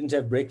and you didn't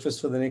have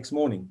breakfast for the next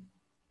morning.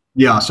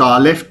 Yeah, so I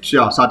left.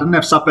 Yeah, so I didn't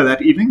have supper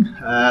that evening.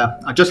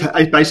 I just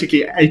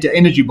basically ate an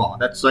energy bar.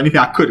 That's the only thing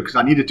I could because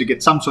I needed to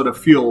get some sort of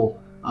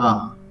fuel.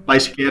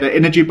 Basically, had an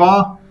energy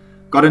bar.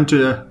 Got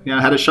into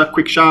had a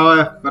quick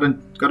shower.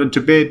 Got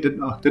into bed.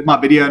 Did my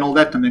video and all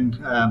that, and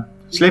then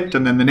slept.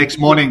 And then the next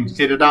morning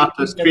headed out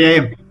at 3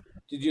 a.m.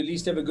 Did you at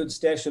least have a good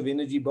stash of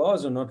energy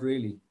bars or not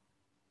really?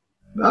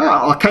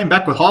 I came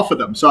back with half of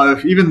them, so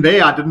even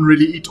there I didn't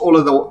really eat all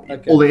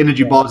the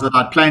energy bars that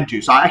I'd planned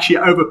to. So I actually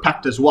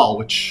overpacked as well,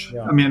 which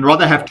I mean,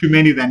 rather have too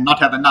many than not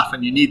have enough,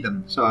 and you need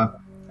them. So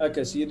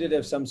okay, so you did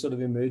have some sort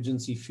of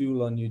emergency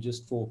fuel on you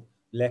just for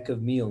lack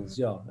of meals.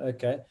 Yeah,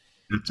 okay.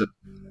 That's it.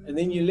 And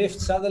then you left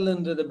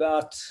Sutherland at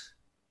about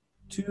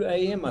 2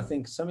 a.m. I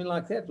think, something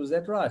like that. Was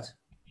that right?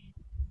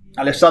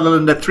 I left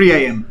Sutherland at 3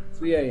 a.m.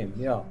 3 a.m.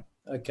 Yeah.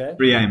 Okay.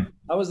 3 a.m.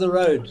 How was the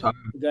road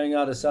going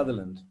out of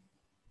Sutherland?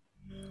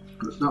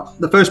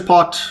 The first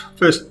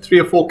 3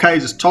 or 4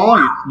 Ks is tar.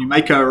 You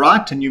make a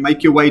right and you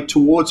make your way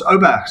towards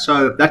Blouberg.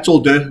 So that's all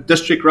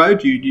district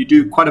road. You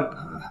do quite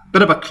a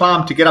bit of a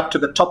climb to get up to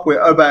the top where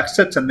Blouberg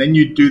sits, and then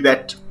you do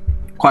that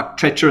quite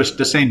treacherous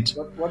descent.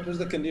 What was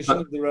the condition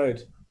of the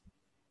road?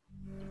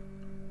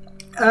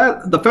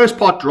 The first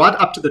part right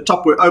up to the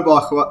top where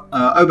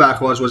Blouberg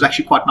was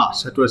actually quite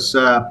nice. It was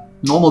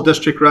normal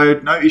district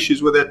road, no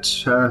issues with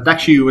it. It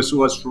actually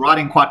was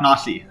riding quite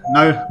nicely.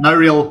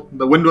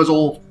 The wind was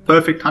all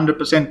perfect,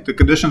 100%. The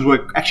conditions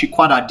were actually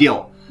quite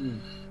ideal.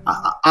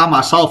 I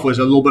myself was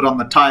a little bit on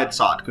the tired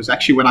side because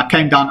actually when I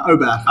came down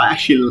Blouberg, I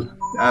actually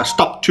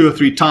stopped 2 or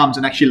 3 times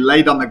and actually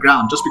laid on the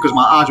ground just because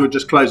my eyes were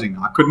just closing.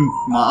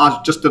 My eyes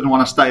just didn't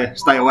want to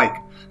stay awake.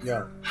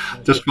 Yeah.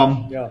 Just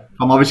from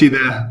obviously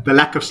the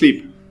lack of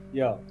sleep.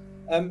 Yeah.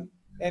 And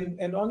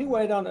on your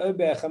way down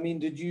Blouberg, I mean,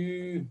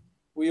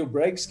 were your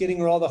brakes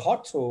getting rather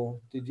hot, or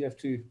did you have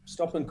to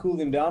stop and cool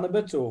them down a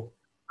bit, or?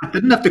 I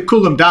didn't have to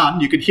cool them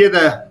down. You could hear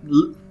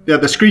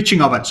the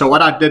screeching of it. So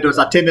what I did was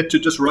I tended to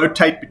just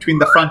rotate between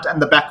the front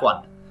and the back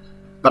one.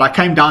 But I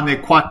came down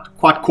there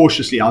quite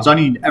cautiously. I was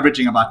only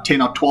averaging about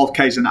 10 or 12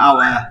 Ks an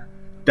hour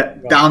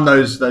down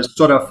those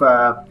sort of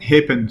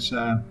hairpins.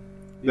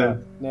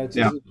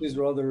 It is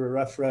rather a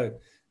rough road.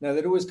 Now,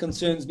 that always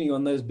concerns me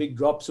on those big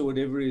drops or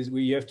whatever it is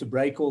where you have to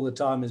brake all the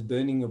time, is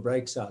burning your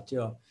brakes out.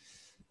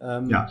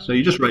 Yeah. So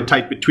you just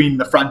rotate between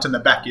the front and the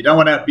back. You don't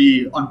want to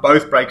be on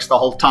both brakes the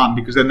whole time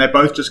because then they're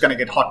both just going to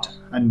get hot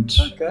and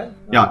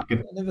end up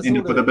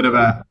with a bit of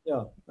a...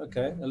 Yeah,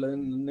 okay.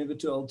 Never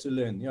too old to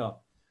learn, yeah.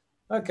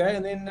 Okay,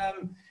 and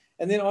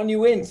then on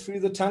you went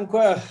through the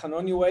Tankwa and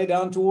on your way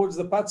down towards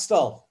the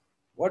Patstal.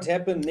 What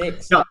happened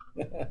next? Yeah.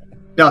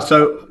 Yeah,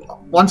 so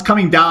once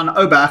coming down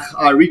Obach,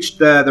 I reached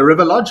the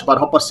River Lodge about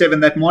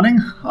 7:30 that morning.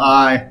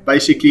 I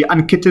basically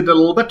unkitted a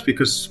little bit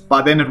because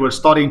by then it was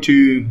starting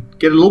to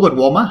get a little bit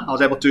warmer. I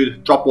was able to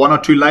drop 1 or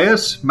 2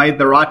 layers, made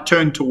the right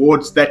turn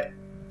towards that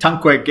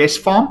Tankwa guest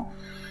farm,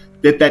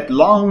 did that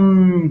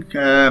long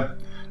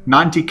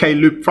 90k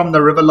loop from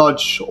the River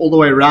Lodge all the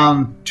way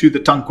around to the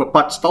Tankwa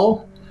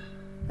Patstall.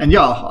 And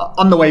yeah,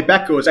 on the way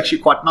back it was actually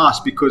quite nice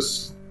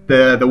because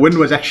the wind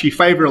was actually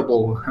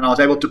favorable and I was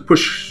able to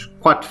push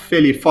quite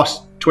fairly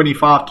fast,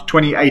 25 to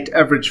 28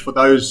 average for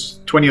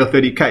those 20 or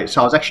 30k.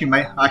 So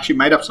I actually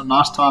made up some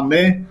nice time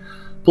there.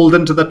 Pulled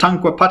into the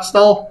Tankwa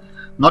Patstall,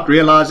 not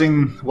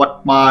realizing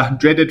what my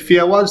dreaded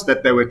fear was,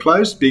 that they were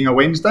closed, being a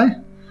Wednesday.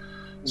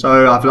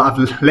 So I've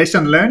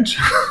lesson learned.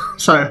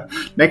 So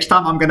next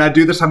time I'm going to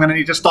do this, I'm going to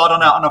need to start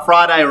on a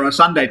Friday or a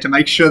Sunday to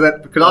make sure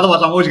that, because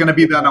otherwise I'm always going to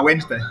be there on a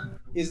Wednesday.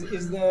 Is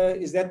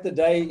that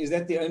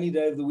the only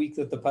day of the week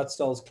that the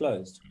Patstall is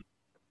closed?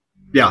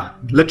 Yeah,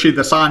 literally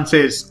the sign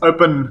says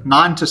open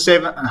 9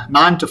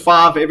 to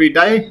 5 every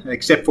day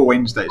except for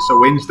Wednesday.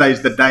 So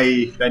Wednesday's the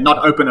day they're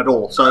not open at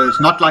all. So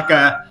it's not like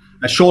a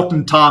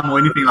shortened time or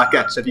anything like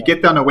that. So if you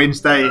get there on a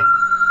Wednesday,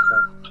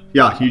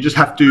 yeah, you're going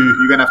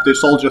to have to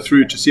soldier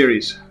through to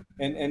series.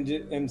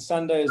 And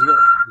Sunday as well.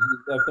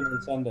 It's open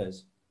on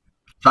Sundays.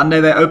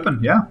 Sunday they open,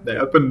 yeah. They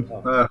open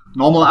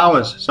normal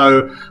hours.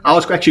 So I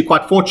was actually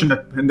quite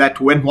fortunate in that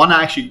when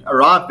I actually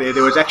arrived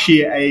there was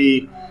actually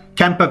a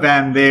camper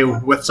van there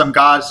with some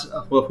guys,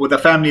 with a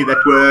family that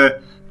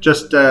were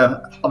just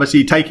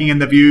obviously taking in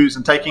the views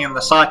and taking in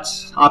the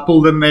sights. I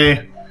pulled in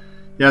there.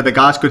 Yeah, the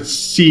guys could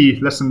see,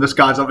 listen, this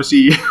guy's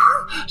obviously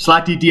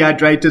slightly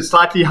dehydrated,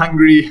 slightly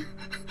hungry.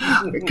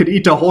 Could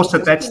eat a horse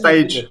at that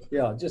stage.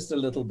 Yeah, just a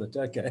little bit.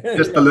 Okay.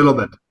 Just a little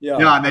bit.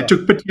 Yeah, and they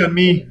took pity on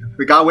me.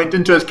 The guy went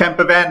into his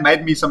camper van,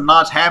 made me some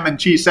nice ham and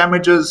cheese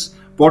sandwiches,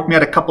 brought me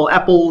out a couple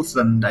apples,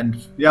 and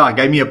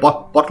gave me a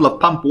bottle of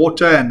pump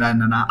water and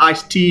an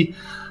iced tea.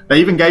 They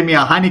even gave me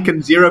a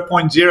Heineken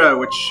 0.0,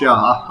 which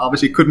I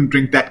obviously couldn't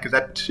drink that because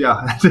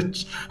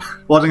that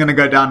wasn't going to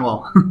go down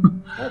well.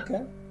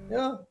 Okay.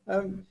 Yeah.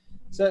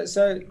 So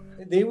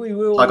there we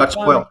were. So I got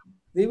spoiled.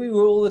 There we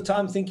were all the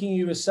time thinking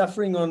you were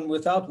suffering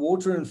without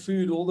water and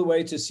food all the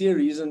way to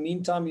series, and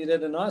meantime you'd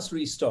had a nice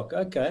restock.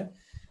 Okay.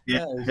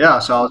 Yeah.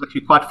 So I was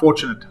actually quite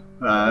fortunate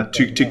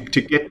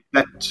to get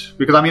that,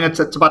 because I mean it's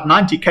about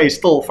 90k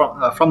still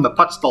from the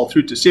Patstall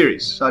through to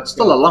series, so it's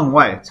still a long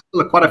way. It's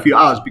still quite a few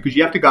hours because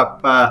you have to go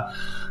up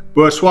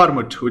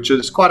Boerswarmut, which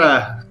is quite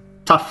a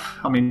tough,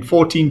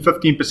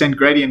 14-15%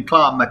 gradient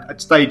climb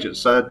at stages.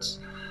 So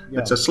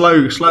it's a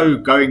slow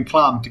going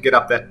climb to get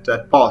up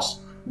that pass.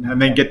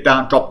 And then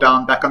drop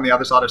down back on the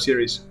other side of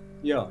series.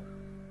 Yeah.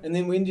 And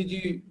then when did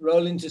you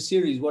roll into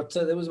series?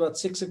 That was about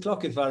 6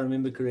 o'clock, if I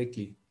remember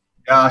correctly.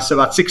 Yeah, so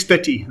about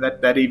 6:30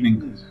 that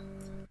evening.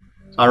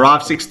 So I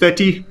arrived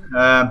 6:30.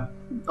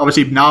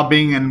 Obviously, now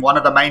being in one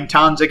of the main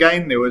towns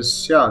again, there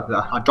was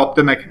I dropped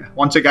in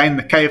once again.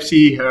 The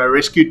KFC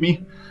rescued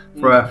me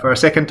for a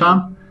second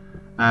time.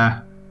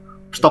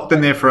 Stopped in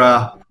there for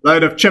a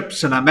load of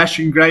chips and a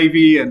mashing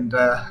gravy and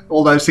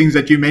all those things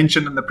that you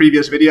mentioned in the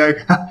previous video.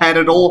 Had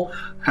it all.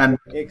 And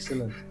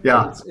excellent.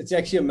 Yeah, it's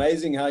actually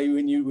amazing how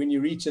when you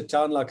reach a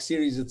town like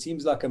Ceres, it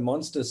seems like a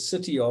monster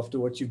city after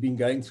what you've been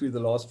going through the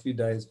last few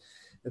days.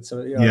 It's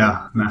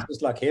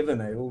just like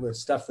heaven, all the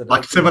stuff that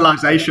like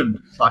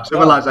civilization.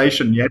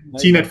 You haven't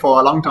seen it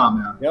for a long time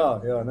now. Yeah,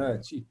 no,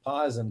 cheap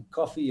pies and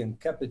coffee and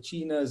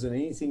cappuccinos and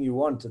anything you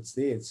want, it's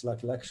there. It's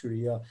like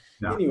luxury. Yeah.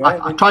 Anyway,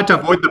 I tried to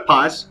avoid the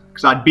pies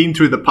because I'd been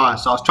through the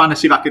pies, so I was trying to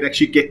see if I could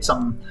actually get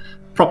some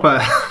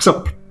proper,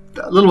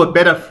 a little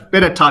bit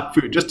better type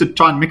food, just to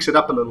try and mix it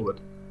up a little bit.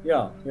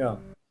 Yeah. No,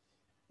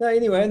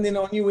 anyway, and then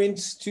on you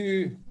went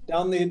to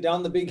down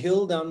the big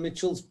hill, down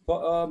Mitchell's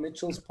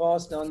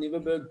Pass, down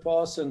Blouberg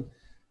Pass, and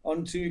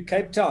onto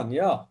Cape Town.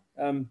 So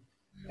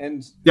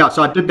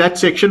I did that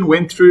section,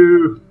 went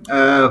through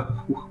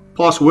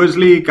past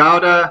Worsley,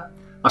 Gouda.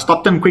 I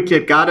stopped in quickly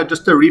at Gouda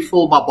just to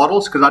refill my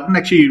bottles because I didn't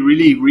actually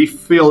really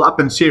refill up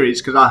in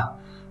series because I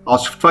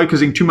was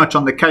focusing too much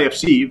on the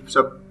KFC.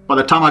 So by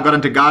the time I got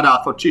into Gouda,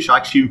 I thought,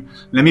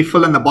 let me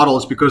fill in the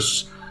bottles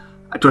because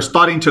it was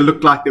starting to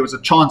look like there was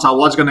a chance I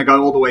was going to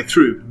go all the way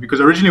through. Because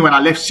originally when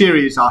I left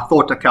series, I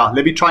thought, okay,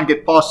 let me try and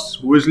get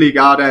past Worsley,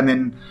 Gouda, and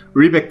then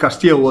Riebeck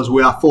Castile was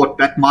where I thought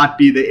that might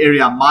be the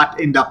area I might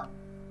end up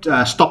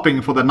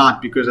stopping for the night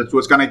because it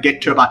was going to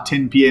get to about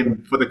 10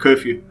 p.m. for the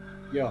curfew.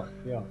 Yeah.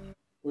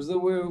 Was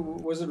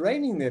it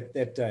raining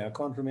that day? I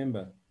can't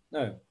remember.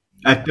 No.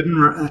 It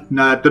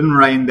didn't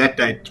rain that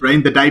day. It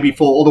rained the day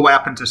before all the way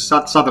up into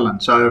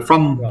Sutherland. So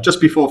from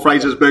just before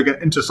Frasersburg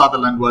into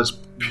Sutherland was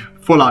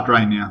full out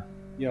rain, Yeah.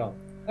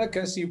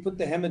 Okay, so you put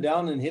the hammer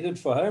down and headed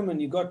for home,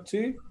 and you got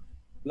to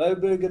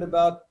Blouberg at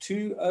about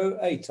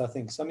 2:08, I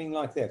think, something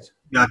like that.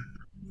 Yeah,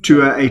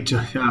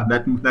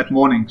 2:08. That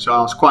morning. So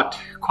I was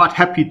quite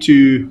happy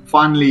to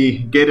finally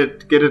get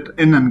it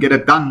in and get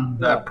it done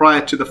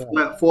prior to the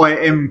 4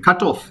 a.m.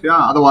 cutoff. Yeah.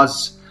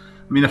 Otherwise,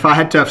 if I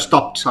had to have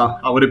stopped,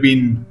 I would have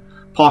been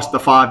past the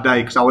 5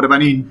 day because I would have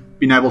only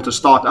been able to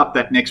start up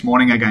that next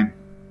morning again.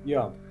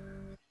 Yeah.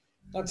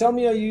 Now tell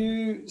me, are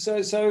you,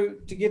 so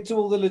to get to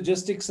all the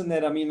logistics and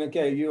that, I mean,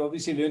 okay, you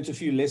obviously learned a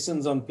few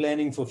lessons on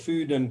planning for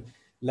food and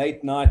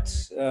late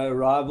night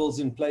arrivals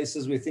in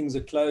places where things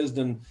are closed,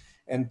 and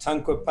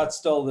Tankwa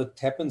Patstal that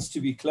happens to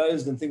be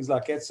closed and things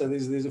like that. So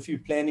there's a few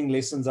planning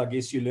lessons, I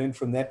guess, you learned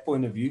from that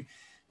point of view.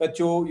 But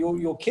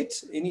your kit,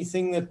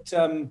 anything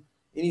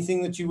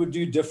that you would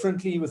do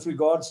differently with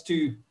regards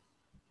to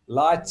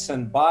lights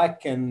and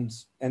bike and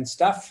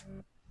stuff?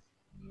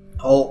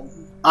 Oh,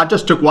 I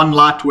just took one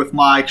light with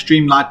my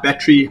extreme light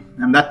battery,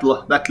 and that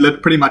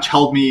pretty much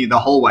held me the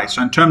whole way.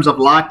 So in terms of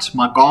light,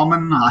 my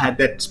Garmin, I had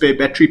that spare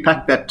battery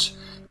pack that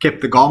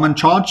kept the Garmin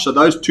charged. So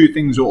those two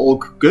things were all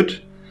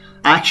good.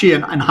 I actually,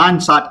 in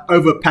hindsight,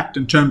 overpacked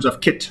in terms of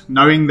kit,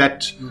 knowing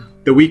that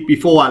the week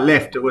before I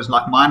left, it was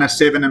like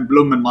 -7 in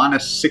Bloem and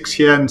 -6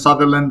 here in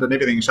Sutherland and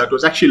everything. So it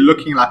was actually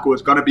looking like it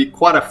was going to be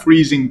quite a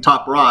freezing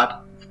type ride.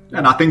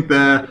 And I think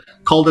the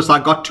coldest I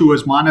got to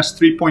was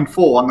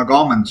 -3.4 on the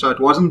Garmin. So it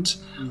wasn't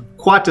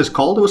quite as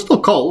cold. It was still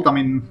cold. I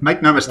mean,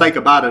 make no mistake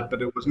about it,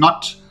 but it was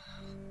not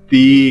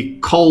the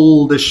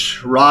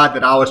coldish ride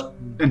that I was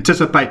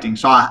anticipating.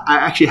 So I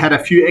actually had a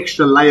few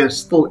extra layers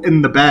still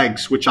in the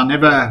bags, which I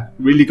never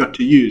really got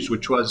to use,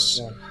 which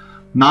was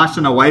nice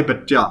in a way.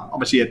 But yeah,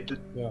 obviously it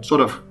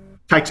sort of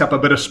takes up a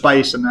bit of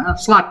space and a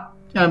slight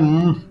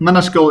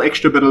minuscule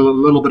extra bit, a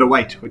little bit of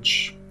weight,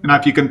 which,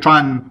 if you can try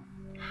and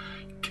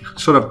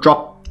sort of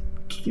drop,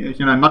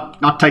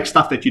 not take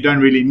stuff that you don't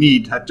really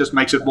need, that just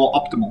makes it more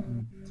optimal.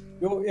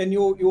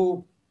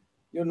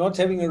 You're not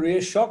having a rear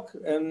shock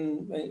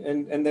and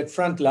that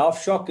front lauf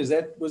shock,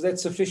 was that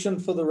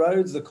sufficient for the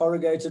roads, the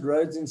corrugated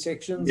roads in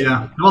sections?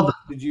 Yeah.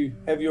 Did you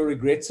have your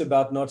regrets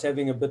about not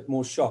having a bit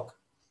more shock?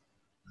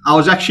 I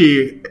was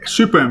actually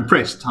super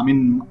impressed. I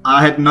mean,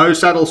 I had no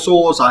saddle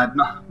sores.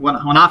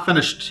 When I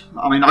finished,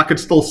 I mean, I could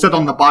still sit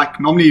on the bike.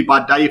 Normally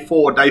by day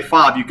 4, day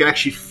 5, you can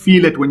actually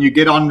feel it when you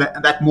get on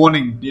that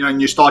morning, and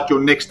you start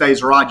your next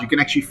day's ride. You can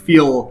actually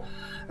feel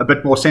a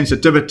bit more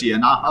sensitivity,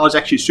 and I was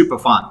actually super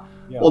fine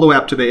all the way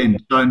up to the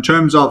end. So in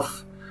terms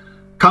of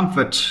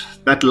comfort,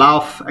 that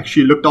Lauf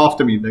actually looked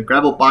after me. The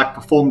gravel bike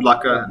performed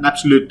like an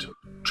absolute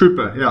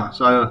trooper. Yeah,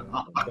 so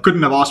I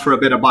couldn't have asked for a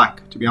better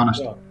bike, to be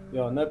honest.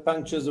 Yeah, no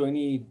punctures or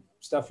any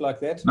stuff like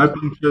that? No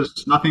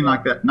punctures, nothing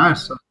like that. No.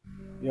 So,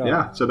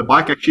 so the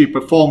bike actually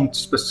performed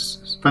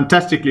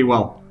fantastically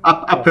well.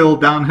 Uphill,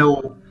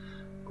 downhill,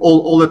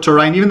 all the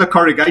terrain, even the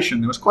corrugation.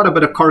 There was quite a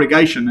bit of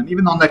corrugation. And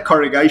even on that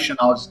corrugation,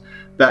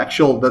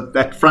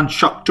 that front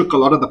shock took a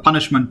lot of the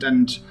punishment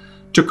and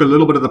took a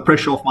little bit of the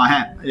pressure off my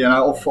hand,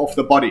 off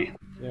the body.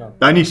 Yeah.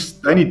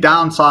 The only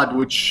downside,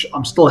 which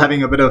I'm still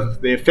having a bit of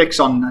the effects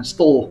on,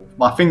 still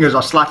my fingers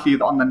are slightly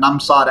on the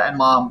numb side, and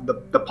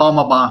the palm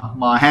of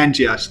my hand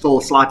here is still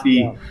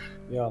slightly,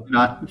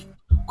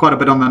 quite a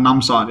bit on the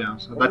numb side. Yeah,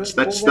 so that's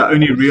the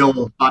only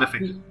real side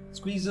effect.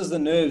 Squeezes the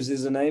nerves.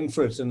 There's a name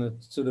for it, and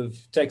it sort of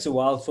takes a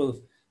while for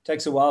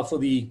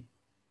the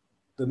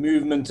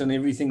movement and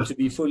everything to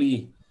be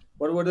fully.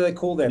 What do they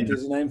call that?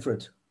 There's a name for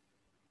it.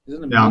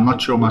 I'm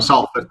not sure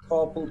myself. But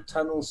carpal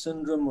tunnel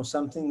syndrome or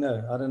something?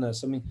 No, I don't know.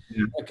 Something.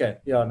 Yeah. Okay.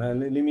 Yeah. No.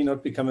 Let me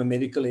not become a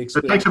medical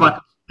expert. It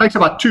takes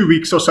about 2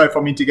 weeks or so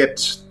for me to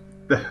get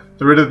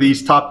rid of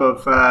these type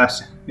of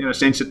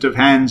sensitive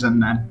hands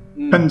and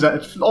pins.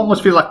 It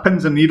almost feels like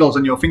pins and needles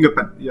in your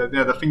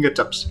the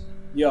fingertips.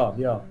 Yeah.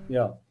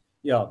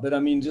 But I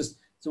mean,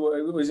 so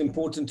it was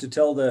important to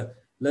tell the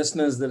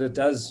listeners that it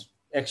does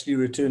actually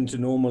return to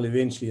normal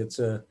eventually. It's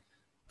a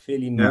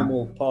fairly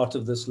normal part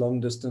of this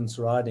long distance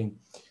riding.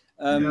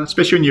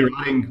 Especially when you're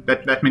riding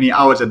that many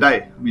hours a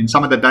day. I mean,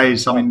 some of the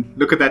days,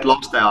 look at that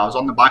last day. I was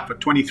on the bike for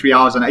 23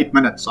 hours and 8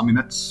 minutes. I mean,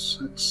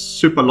 it's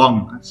super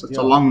long. It's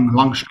a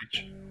long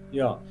stretch.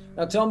 Yeah.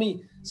 Now tell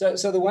me, so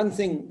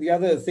the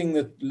other thing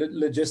that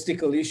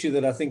logistical issue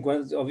that I think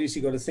one's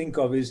obviously got to think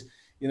of is,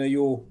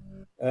 you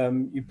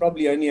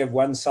probably only have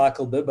one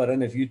cycle bib. I don't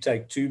know if you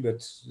take two,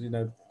 but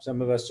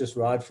some of us just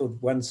ride for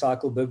one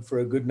cycle bib for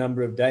a good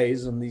number of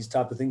days and these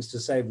type of things to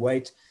save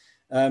weight.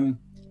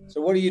 So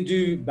what do you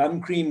do,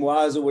 bum cream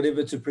wise or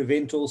whatever, to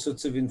prevent all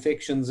sorts of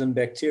infections and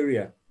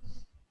bacteria?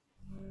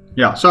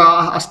 Yeah, so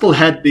I still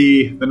had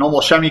the normal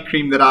chamois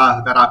cream that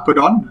I put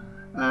on.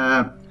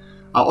 I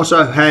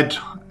also had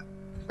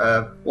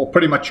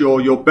pretty much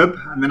your bib,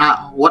 and then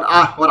what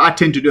I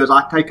tend to do is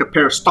I take a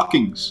pair of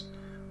stockings,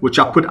 which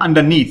I put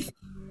underneath.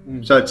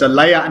 So it's a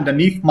layer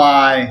underneath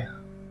my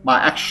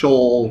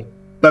actual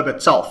bib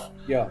itself,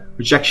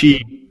 which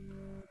actually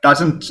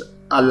doesn't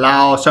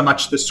allow so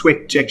much the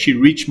sweat to actually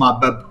reach my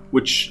bib,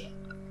 which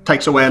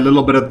takes away a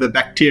little bit of the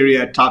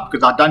bacteria type,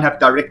 because I don't have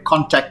direct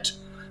contact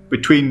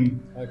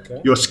between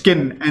your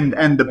skin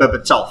and the bib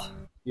itself.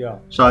 Yeah.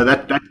 So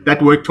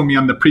that worked for me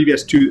on the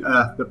previous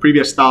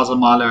 1,000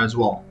 miler as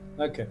well.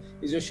 Okay.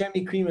 Is your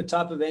chamois cream a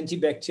type of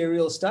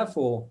antibacterial stuff,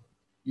 or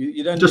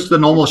you don't? Just the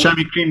normal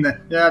chamois cream.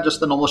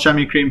 Just the normal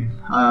chamois cream.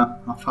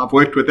 I've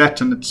worked with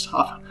that, and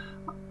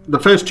the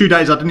first 2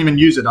 days I didn't even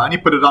use it. I only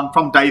put it on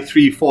from day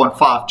 3, 4, and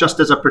 5, just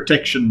as a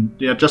protection,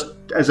 just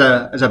as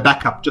a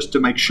backup, just to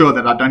make sure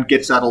that I don't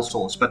get saddle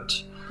sores. But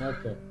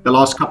the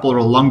last couple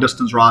of long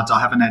distance rides, I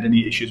haven't had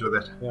any issues with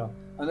it. Yeah,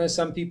 I know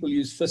some people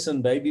use Fiss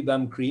and baby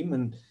bum cream,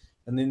 and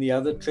then the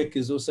other trick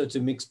is also to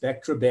mix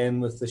Bactroban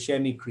with the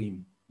chamois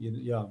cream.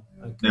 Yeah,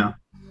 yeah,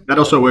 that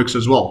also works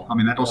as well. I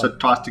mean, that also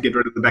tries to get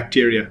rid of the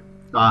bacteria.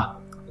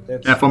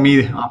 For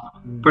me,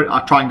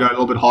 I try and go a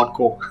little bit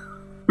hardcore.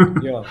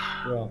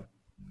 yeah.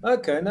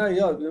 Okay, no,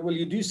 yeah. Well,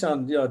 you do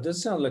sound, it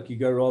does sound like you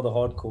go rather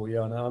hardcore.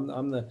 Yeah,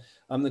 no,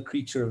 I'm the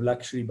creature of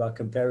luxury by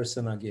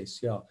comparison, I guess.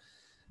 Yeah.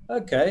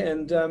 Okay,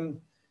 and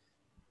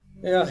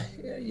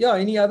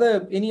Any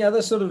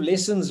other sort of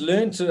lessons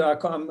learned?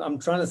 I'm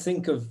trying to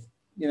think of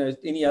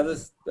any other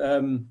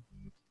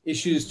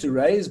issues to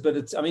raise, but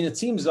it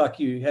seems like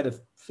you had a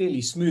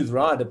fairly smooth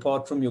ride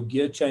apart from your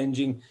gear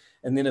changing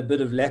and then a bit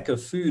of lack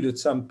of food at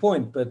some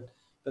point. But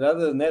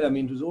other than that,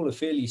 it was all a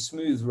fairly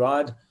smooth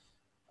ride.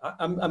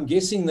 I'm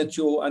guessing that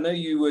I know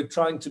you were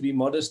trying to be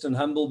modest and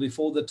humble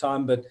before the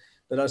time, but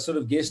I sort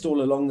of guessed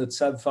all along that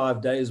sub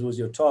 5 days was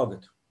your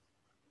target.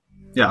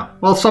 Yeah,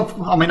 well,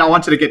 I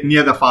wanted to get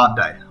near the 5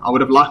 day.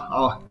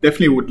 I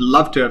definitely would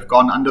love to have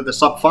gone under the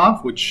sub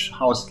 5, which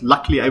I was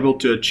luckily able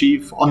to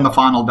achieve on the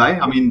final day.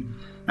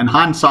 In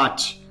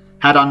hindsight,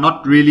 had I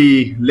not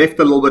really left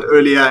a little bit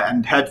earlier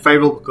and had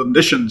favorable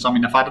conditions,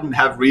 if I didn't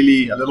have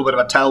really a little bit of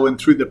a tailwind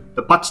through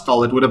the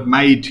Puttstall, it would have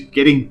made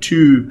getting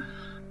to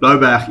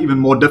Blouberg even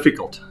more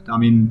difficult.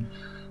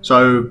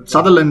 So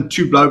Sutherland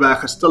to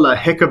Blouberg is still a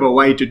heck of a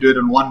way to do it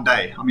in 1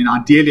 day.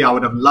 Ideally, I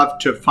would have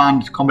loved to have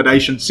found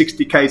accommodation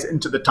 60 k's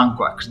into the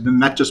Tankwa, because then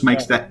that just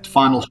makes that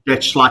final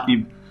stretch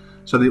slightly,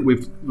 so that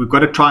we've got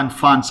to try and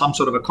find some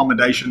sort of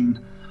accommodation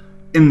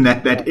in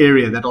that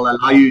area that'll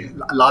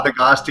allow the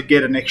guys to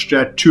get an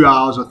extra 2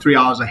 hours or 3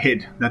 hours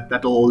ahead.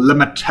 That'll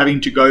limit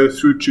having to go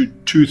through to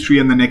 2, 3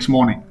 in the next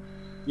morning.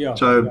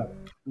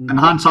 In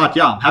hindsight,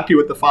 I'm happy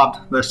with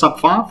the sub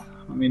 5.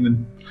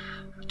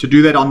 To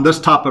do that on this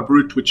type of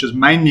route, which is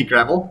mainly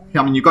gravel,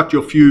 you've got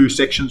your few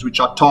sections which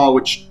are tar,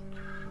 which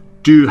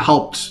do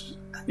help,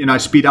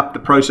 speed up the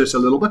process a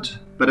little bit,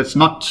 but it's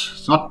not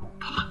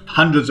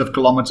hundreds of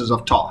kilometers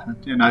of tar.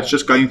 It's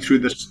just going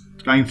through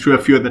a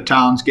few of the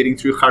towns, getting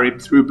through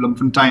Gariep, through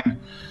Bloemfontein.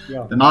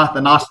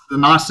 The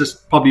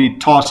nicest probably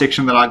tar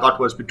section that I got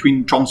was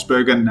between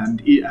Tromsbergen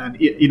and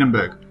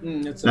Edinburgh.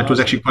 That was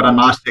actually quite a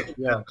nice.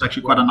 It's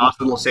actually quite a nice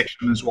little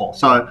section as well.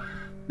 So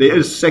there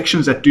is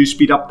sections that do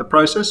speed up the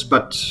process,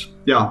 but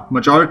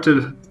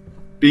majority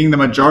being the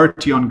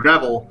majority on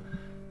gravel,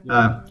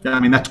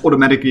 that's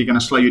automatically going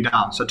to slow you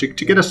down. So to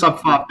get a sub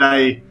 5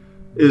 day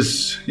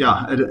is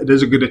it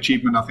is a good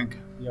achievement, I think.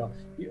 Yeah,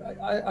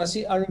 I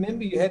see. I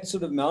remember you had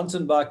sort of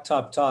mountain bike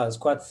type tires,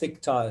 quite thick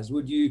tires.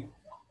 Would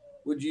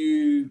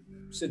you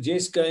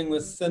suggest going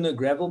with thinner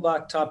gravel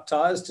bike type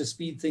tires to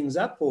speed things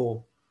up,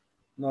 or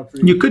not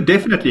really? You could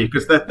definitely,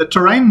 because the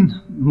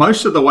terrain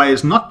most of the way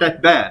is not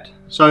that bad.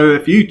 So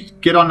if you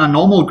get on a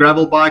normal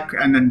gravel bike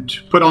and then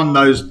put on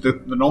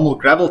the normal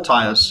gravel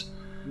tires,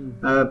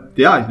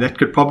 that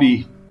could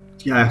probably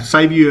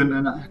save you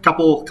in a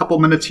couple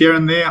minutes here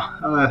and there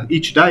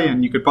each day,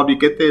 and you could probably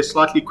get there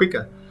slightly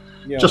quicker.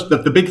 Just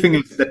the big thing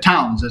is the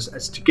towns,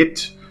 as to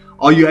get.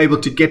 Are you able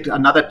to get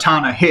another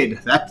town ahead?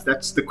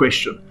 That's the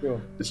question.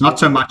 It's not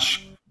so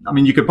much.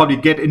 You could probably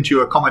get into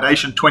your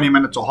accommodation 20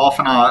 minutes or half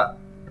an hour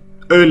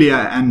earlier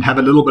and have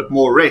a little bit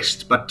more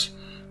rest, but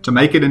to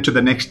make it into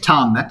the next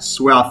town, that's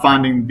where I'm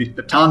finding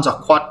the towns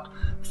are quite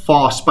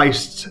far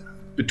spaced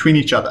between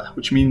each other,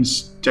 which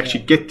means to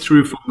actually get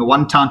through from the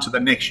one town to the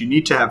next, you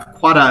need to have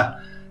quite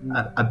a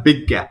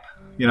big gap,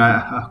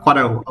 quite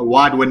a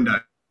wide window.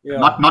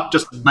 Not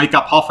just make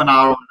up half an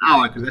hour or an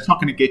hour, because that's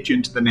not going to get you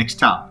into the next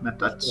town.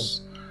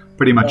 That's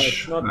pretty much...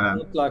 It's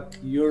not like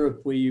Europe,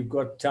 where you've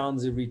got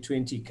towns every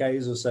 20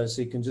 k's or so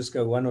you can just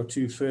go 1 or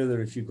 2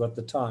 further if you've got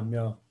the time.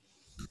 Well,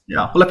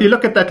 if you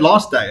look at that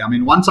last day,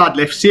 once I'd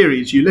left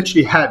Ceres, you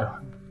literally had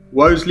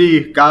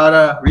Wosley,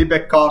 Garda,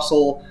 Riebeck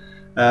Castle,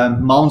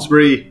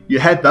 Malmesbury. You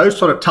had those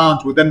sort of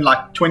towns within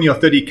like 20 or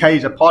 30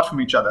 k's apart from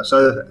each other.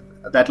 So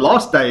that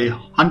last day,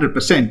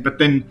 100%, but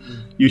then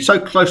you're so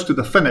close to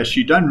the finish,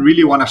 you don't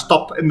really want to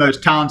stop in those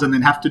towns and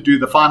then have to do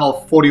the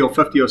final 40 or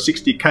 50 or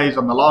 60 k's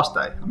on the last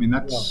day.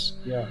 That's,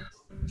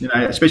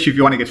 especially if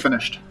you want to get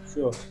finished.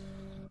 Sure.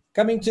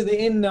 Coming to the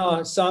end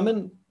now,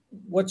 Simon,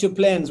 what's your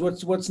plans?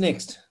 What's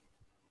next?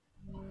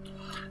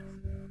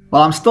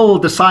 Well, I'm still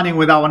deciding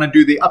whether I want to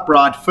do the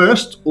upride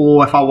first,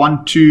 or if I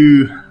want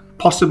to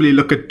possibly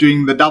look at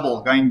doing the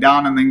double, going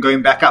down and then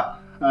going back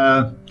up.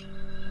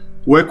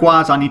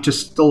 Work-wise, I need to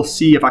still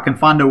see if I can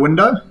find a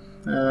window.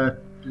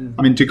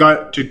 To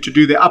go to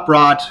do the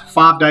upride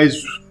 5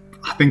 days,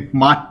 I think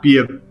might be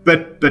a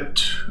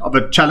bit of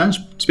a challenge,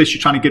 especially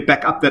trying to get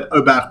back up that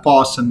Oberg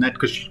Pass and that,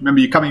 because remember,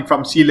 you're coming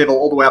from sea level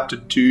all the way up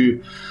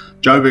to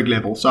Joburg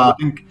level. So I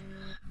think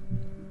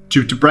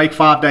to break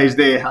 5 days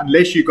there,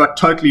 unless you've got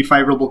totally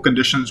favorable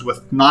conditions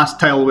with nice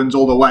tailwinds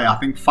all the way, I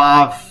think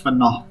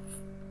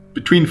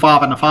between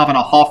 5 and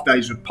 5.5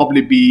 days would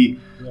probably be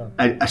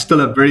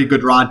still a very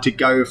good ride to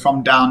go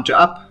from down to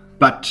up.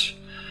 But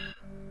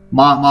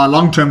my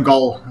long-term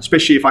goal,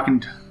 especially if I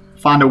can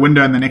find a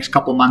window in the next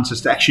couple of months,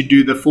 is to actually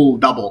do the full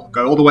double,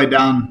 go all the way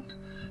down,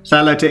 say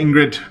hello to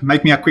Ingrid,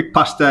 make me a quick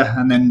pasta,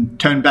 and then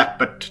turn back.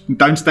 But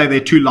don't stay there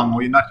too long,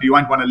 or you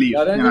won't want to leave.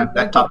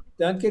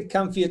 Don't get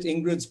comfy at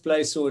Ingrid's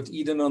place or at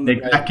Eden on the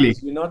exactly.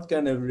 You're not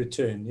going to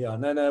return.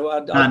 I'd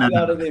be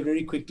out of there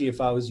very quickly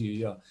if I was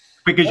you.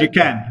 Quick as you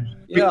can.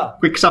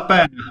 Quick supper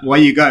and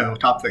away you go,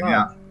 type thing.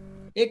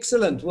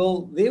 Excellent.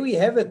 Well, there we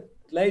have it,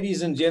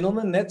 ladies and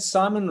gentlemen. That's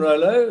Simon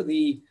Rollo,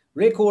 the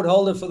record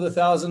holder for the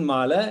 1,000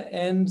 miler,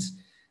 and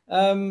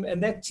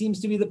that seems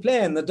to be the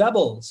plan, the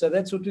double. So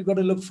that's what we've got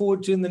to look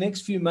forward to in the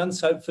next few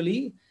months,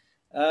 hopefully.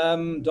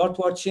 Dot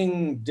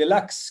watching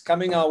deluxe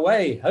coming our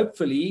way,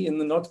 hopefully in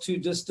the not too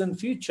distant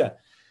future.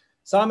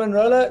 Simon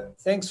Rollo,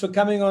 thanks for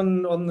coming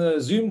on the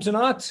Zoom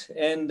tonight,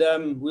 and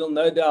we'll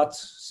no doubt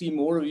see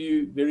more of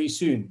you very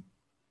soon.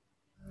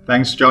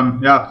 Thanks,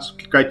 John. Yeah, it's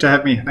great to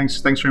have me. Thanks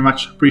very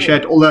much.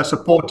 Appreciate all the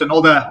support and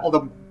all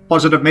the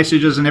positive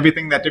messages and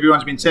everything that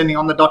everyone's been sending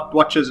on the Dot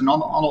Watches and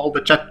on all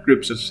the chat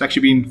groups. It's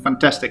actually been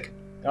fantastic.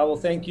 Oh, well,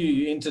 thank you.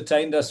 You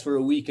entertained us for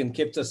a week and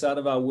kept us out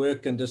of our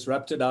work and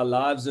disrupted our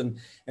lives, and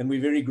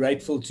we're very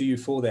grateful to you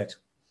for that.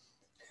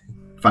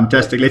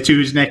 Fantastic. Let's see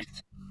who's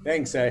next.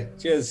 Thanks,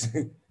 Cheers.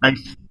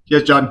 Thanks.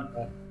 Cheers,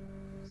 John.